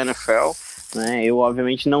história da NFL, né? Eu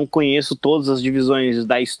obviamente não conheço todas as divisões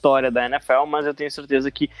da história da NFL, mas eu tenho certeza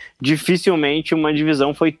que dificilmente uma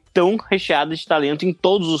divisão foi tão recheada de talento em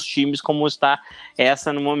todos os times como está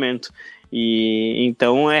essa no momento. E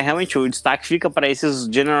então realmente o destaque fica para esses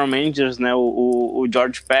general managers, né? O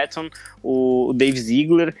George Paton, o Dave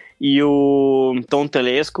Ziegler e o Tom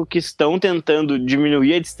Telesco, que estão tentando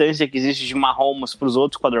diminuir a distância que existe de Mahomes para os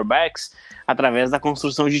outros quarterbacks através da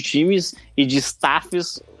construção de times e de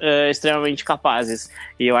staffs extremamente capazes.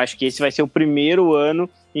 E eu acho que esse vai ser o primeiro ano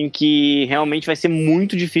em que realmente vai ser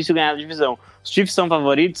muito difícil ganhar a divisão. Os Chiefs são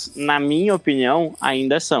favoritos? Na minha opinião,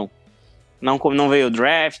 ainda são. Não veio o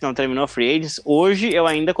draft, não terminou free agents. Hoje eu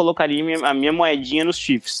ainda colocaria a minha moedinha nos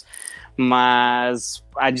Chiefs, mas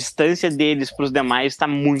a distância deles para os demais está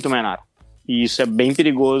muito menor. E isso é bem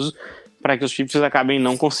perigoso para que os Chiefs acabem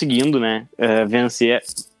não conseguindo, né, vencer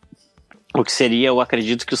o que seria, eu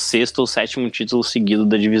acredito, que o 6º ou 7º título seguido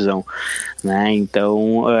da divisão, né?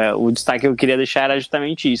 Então, o destaque que eu queria deixar era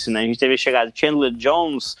justamente isso, né? A gente teve chegado Chandler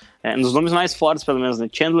Jones, nos nomes mais fortes, pelo menos, né?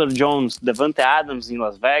 Chandler Jones, Davante Adams em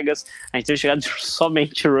Las Vegas. A gente teve chegado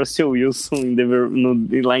somente Russell Wilson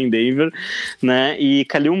lá em Denver, né? E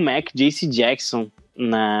Khalil Mack, JC Jackson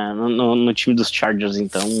no time dos Chargers.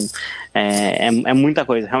 Então é muita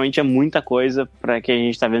coisa, realmente é muita coisa para que a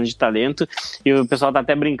gente tá vendo de talento. E o pessoal tá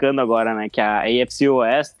até brincando agora, né, que a AFC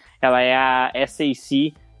West ela é a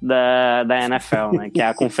SEC da NFL, né, que é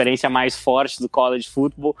a conferência mais forte do college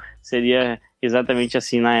football, seria exatamente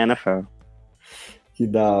assim na NFL. Que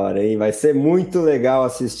da hora, hein? Vai ser muito legal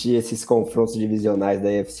assistir esses confrontos divisionais da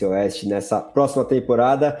AFC Oeste nessa próxima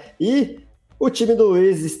temporada. E o time do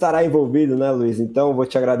Luiz estará envolvido, né, Luiz? Então, vou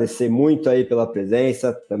te agradecer muito aí pela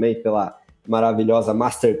presença, também pela maravilhosa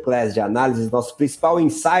masterclass de análise. Nosso principal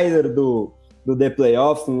insider do The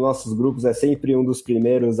Playoffs, nos nossos grupos, é sempre um dos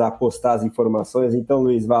primeiros a postar as informações. Então,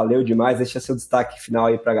 Luiz, valeu demais. Deixa seu destaque final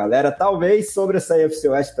aí pra galera. Talvez sobre essa AFC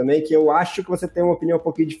West também, que eu acho que você tem uma opinião um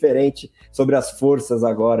pouquinho diferente sobre as forças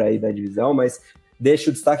agora aí da divisão, mas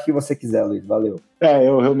deixa o destaque que você quiser, Luiz. Valeu.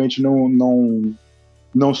 Eu realmente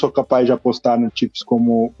não sou capaz de apostar no Chiefs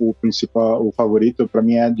como o principal, o favorito. Para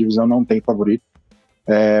mim, a divisão não tem favorito.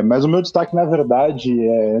 Mas o meu destaque, na verdade,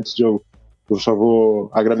 antes de eu só vou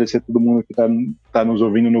agradecer a todo mundo que tá nos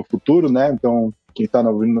ouvindo no futuro, né? Então, quem está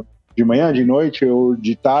nos ouvindo de manhã, de noite ou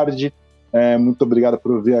de tarde, muito obrigado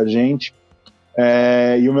por ouvir a gente.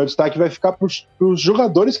 E o meu destaque vai ficar para os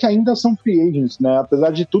jogadores que ainda são free agents, né?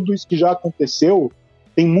 Apesar de tudo isso que já aconteceu,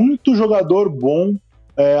 tem muito jogador bom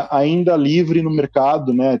ainda livre no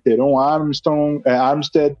mercado, né? Teron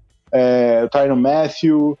Armstead, Tyrann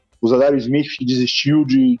Mathieu, o Zadarius Smith que desistiu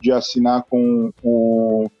de assinar com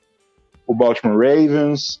o Baltimore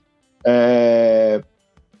Ravens,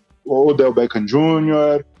 o Odell Beckham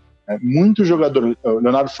Jr., muito jogador,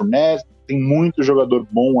 Leonardo Fournette, tem muito jogador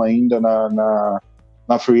bom ainda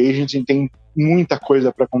na Free Agency, e tem muita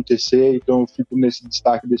coisa para acontecer, então eu fico nesse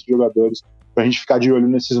destaque desses jogadores, para a gente ficar de olho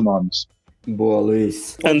nesses nomes. Boa,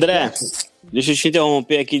 Luiz. André, deixa eu te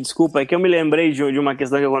interromper aqui, desculpa, é que eu me lembrei de uma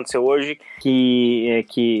questão que aconteceu hoje,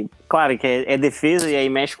 que claro, que é defesa e aí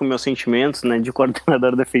mexe com meus sentimentos, né, de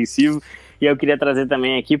coordenador defensivo, e eu queria trazer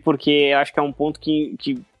também aqui, porque eu acho que é um ponto que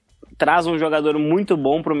traz um jogador muito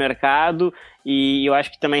bom para o mercado, e eu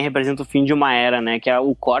acho que também representa o fim de uma era, né, que é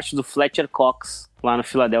o corte do Fletcher Cox, lá no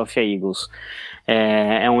Philadelphia Eagles.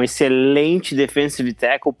 É um excelente defensive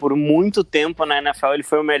tackle, por muito tempo na NFL ele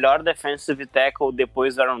foi o melhor defensive tackle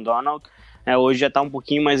depois do Aaron Donald. Hoje já está um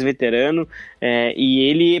pouquinho mais veterano, e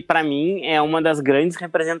ele, para mim, é uma das grandes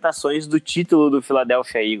representações do título do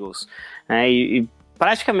Philadelphia Eagles. E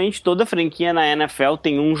praticamente toda franquia na NFL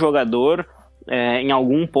tem um jogador, em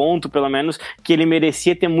algum ponto, pelo menos, que ele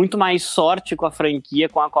merecia ter muito mais sorte com a franquia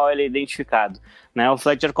com a qual ele é identificado. O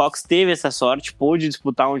Fletcher Cox teve essa sorte, pôde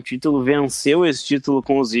disputar um título, venceu esse título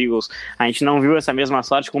com os Eagles. A gente não viu essa mesma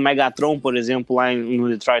sorte com o Megatron, por exemplo, lá no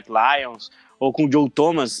Detroit Lions, ou com o Joe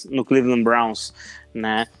Thomas no Cleveland Browns,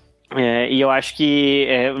 né? E eu acho que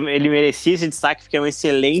ele merecia esse destaque porque é um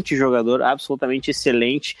excelente jogador, absolutamente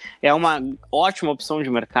excelente, é uma ótima opção de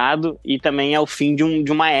mercado e também é o fim de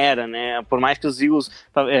uma era, né? Por mais que os Eagles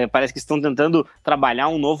parece que estão tentando trabalhar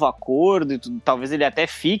um novo acordo, talvez ele até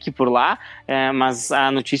fique por lá, mas a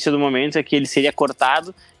notícia do momento é que ele seria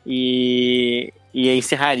cortado e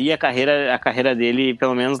encerraria a carreira dele,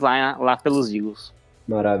 pelo menos lá pelos Eagles.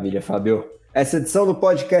 Maravilha, Fábio. Essa edição do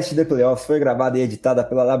podcast The Playoffs foi gravada e editada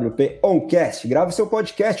pela WP Oncast. Grave seu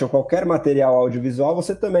podcast ou qualquer material audiovisual,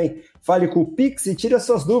 você também. Fale com o Pix e tire as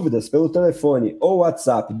suas dúvidas pelo telefone ou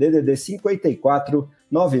WhatsApp DDD 54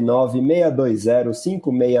 99620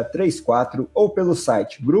 5634 ou pelo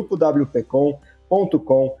site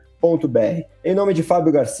grupowpcom.com.br. Em nome de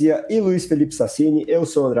Fábio Garcia e Luiz Felipe Sassini, eu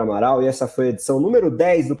sou o André Amaral e essa foi a edição número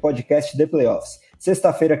 10 do podcast The Playoffs.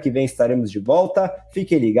 Sexta-feira que vem estaremos de volta.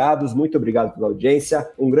 Fiquem ligados, muito obrigado pela audiência,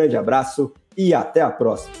 um grande abraço e até a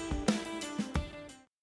próxima.